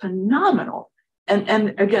are phenomenal.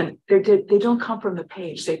 And again, they don't come from the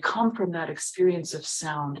page, they come from that experience of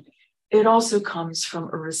sound. It also comes from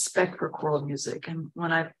a respect for choral music. And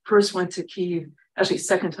when I first went to Kyiv, actually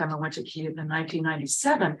second time I went to Kyiv in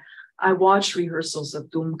 1997, I watched rehearsals of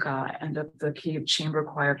Dumka and of the Kyiv Chamber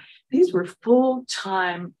Choir. These were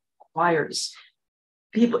full-time choirs.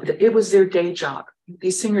 People, it was their day job.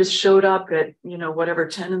 These singers showed up at,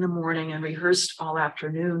 10 in the morning and rehearsed all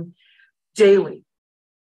afternoon, daily.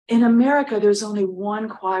 In America, there's only one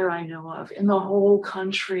choir I know of in the whole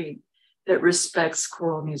country that respects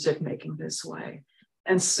choral music making this way.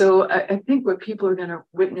 And so I think what people are going to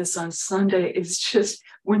witness on Sunday is just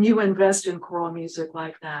when you invest in choral music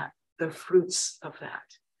like that, the fruits of that.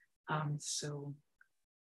 So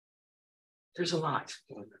there's a lot.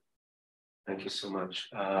 Thank you so much.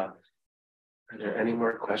 Are there any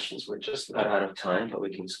more questions? We're just about out of time, but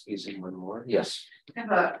we can squeeze in one more. Yes.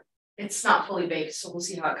 It's not fully baked, so we'll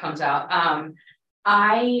see how it comes out.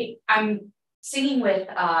 I'm singing with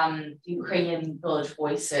the Ukrainian Village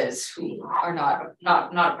Voices, who are not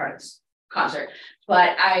a part of this concert,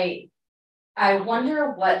 but I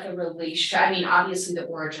wonder what the relation. I mean, obviously, the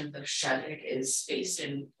origin of Shevik is based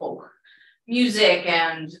in folk music,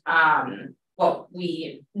 and what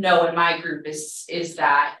we know in my group is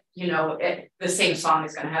that the same song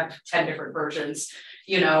is going to have 10 different versions,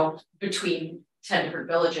 between 10 different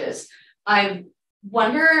villages. I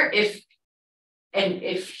wonder if and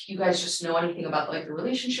if you guys just know anything about like the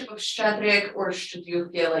relationship of Щедрик, or should you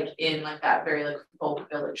feel like in like that very like folk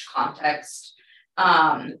village context,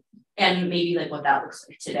 and maybe like what that looks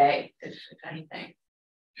like today, if anything.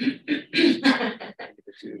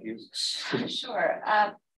 Sure.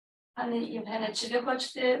 Пане Євгене, чи ви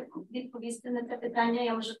хочете відповісти на це питання?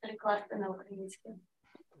 Я можу перекласти на українську.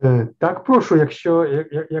 Так, прошу,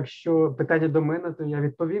 якщо питання до мене, то я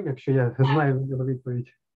відповім, якщо я знаю його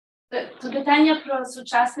відповідь. Це питання про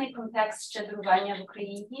сучасний контекст щедрування в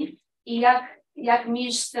Україні і як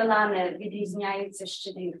між селами відрізняються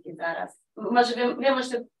щедрівки зараз. Може, ви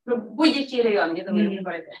можете про будь-який район, я думаю,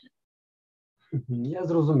 говорити. Я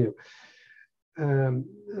зрозумів.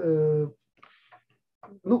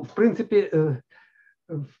 Ну, в принципі,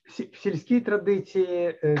 в сільській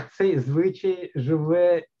традиції цей звичай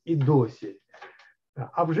живе і досі.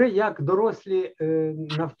 А вже як дорослі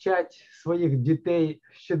навчать своїх дітей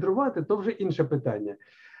щедрувати, то вже інше питання.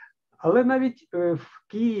 Але навіть в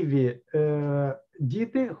Києві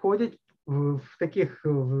діти ходять в таких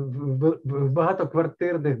в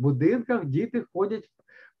багатоквартирних будинках, діти ходять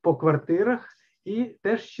по квартирах і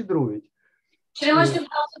теж щедрують. Чи ви можете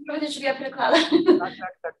просто проводити, щоб я переклала?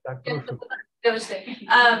 Так, прошу.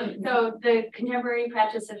 So the contemporary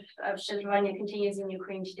practice of щедрування continues in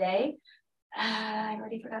Ukraine today. I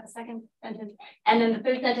already forgot the second sentence. And then the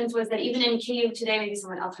third sentence was that even in Kyiv today, maybe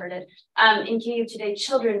someone else heard it. In Kyiv today,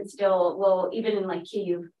 children still will, even in like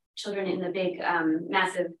Kyiv, children in the big,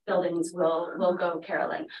 massive buildings will go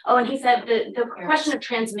caroling. Oh, and he said the question of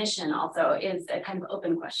transmission also is a kind of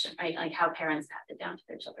open question, right? Like how parents pass it down to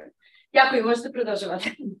their children. Дякую, можете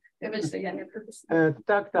продовжувати. Вибачте, я не пропустила.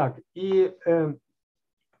 Так. І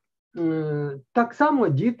так само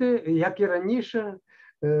діти, як і раніше,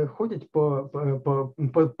 ходять по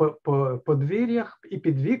подвір'ях і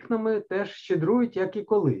під вікнами теж щедрують, як і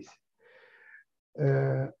колись.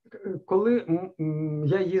 Коли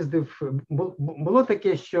я їздив, було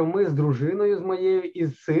таке, що ми з дружиною, з моєю, і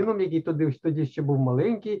з сином, який тоді ще був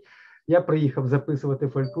маленький, я приїхав записувати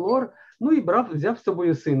фольклор, ну і взяв з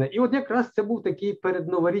собою сина. І от якраз це був такий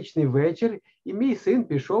передноворічний вечір, і мій син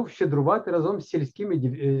пішов щедрувати разом з сільськими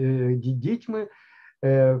дітьми,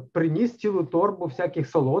 приніс цілу торбу всяких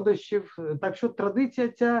солодощів, так що традиція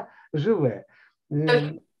ця живе.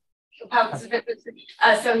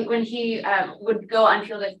 So when he would go on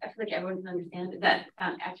field, I feel like everyone can understand that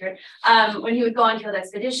accurate. When he would go on field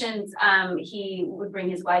expeditions, he would bring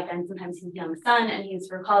his wife and sometimes his young son, and he's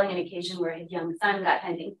recalling an occasion where his young son got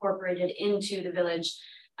kind of incorporated into the village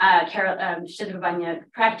щедрування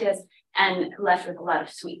practice and left with a lot of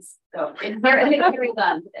sweets. So it's very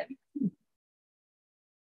fun.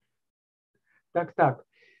 Так.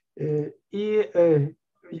 І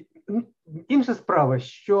інша справа,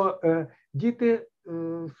 що діти,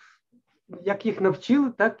 як їх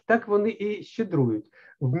навчили, так вони і щедрують.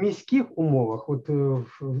 В міських умовах, от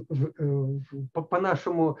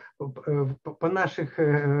по наших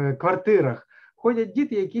квартирах ходять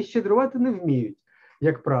діти, які щедрувати не вміють,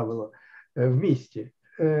 як правило, в місті.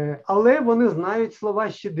 Але вони знають слова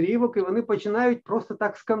щедрівок і вони починають просто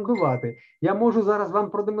так скандувати. Я можу зараз вам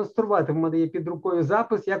продемонструвати, в мене є під рукою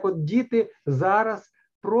запис, як от діти зараз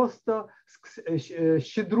просто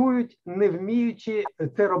щедрують, не вміючи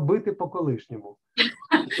це робити по-колишньому.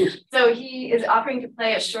 So he is offering to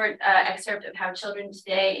play a short excerpt of how children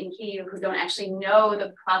today in Kyiv who don't actually know the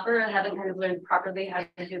proper, haven't kind of learned properly how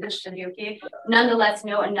to do this щедрівки, nonetheless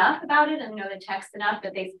know enough about it and know the text enough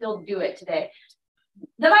that they still do it today.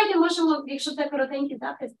 Давайте можемо, якщо це коротенький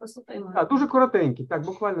запис, послухаємо. Так, дуже коротенький, так,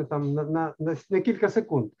 буквально там на кілька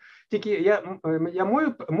секунд. Тільки я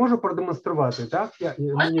можу продемонструвати, так?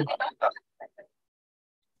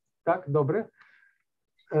 Так, добре.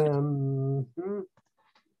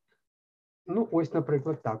 Ну, ось,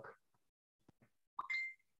 наприклад, так.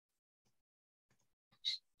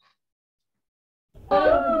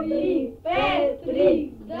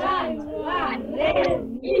 Петрі, дай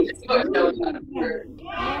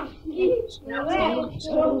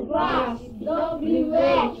добрий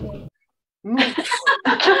вечір. Ну,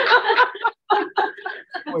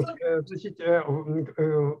 ось, значить,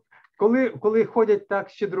 коли ходять так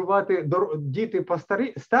щедрувати діти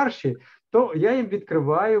старші, то я їм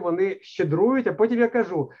відкриваю, вони щедрують, а потім я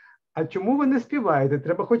кажу, а чому ви не співаєте?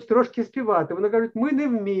 Треба хоч трошки співати. Вони кажуть, ми не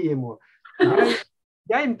вміємо.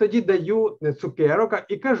 Я їм тоді даю цукерок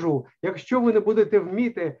і кажу, якщо ви не будете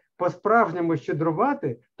вміти по-справжньому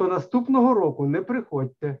щедрувати, то наступного року не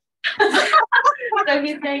приходьте. So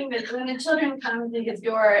he's saying that when the children come to his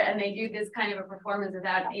door and they do this kind of a performance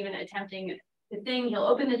without even attempting to sing, he'll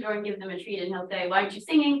open the door and give them a treat and he'll say, why aren't you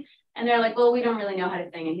singing? And they're like, well, we don't really know how to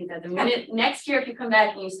sing. And he said, the minute next year, if you come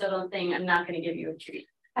back and you still don't sing, I'm not going to give you a treat.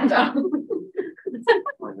 So.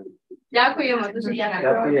 Дякуємо, дуже дякую.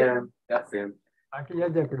 Дякую. Я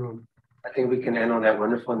дякую вам. I think we can end on that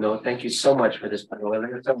wonderful note. Thank you so much for this panel. I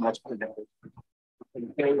learned so much today.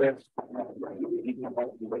 We'll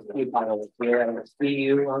see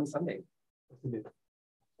you on Sunday. We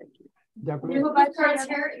have a bunch of cards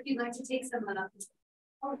here if you'd like to take some.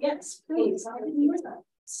 Oh, yes, please.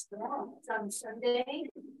 It's on Sunday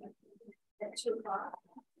at 2 o'clock.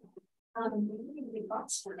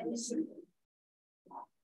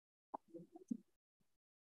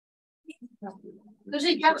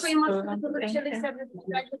 Дуже дякуємо, що ви долучилися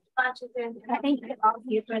бачити. Thank you all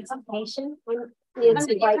for your presentation. It's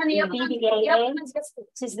like BBAA,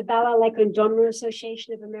 this is the Bella Lecondroma Association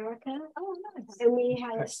of America. And we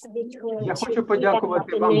had a study tour Я хочу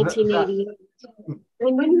подякувати in вам 1988.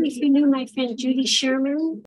 And when we knew my friend Judy Sherman,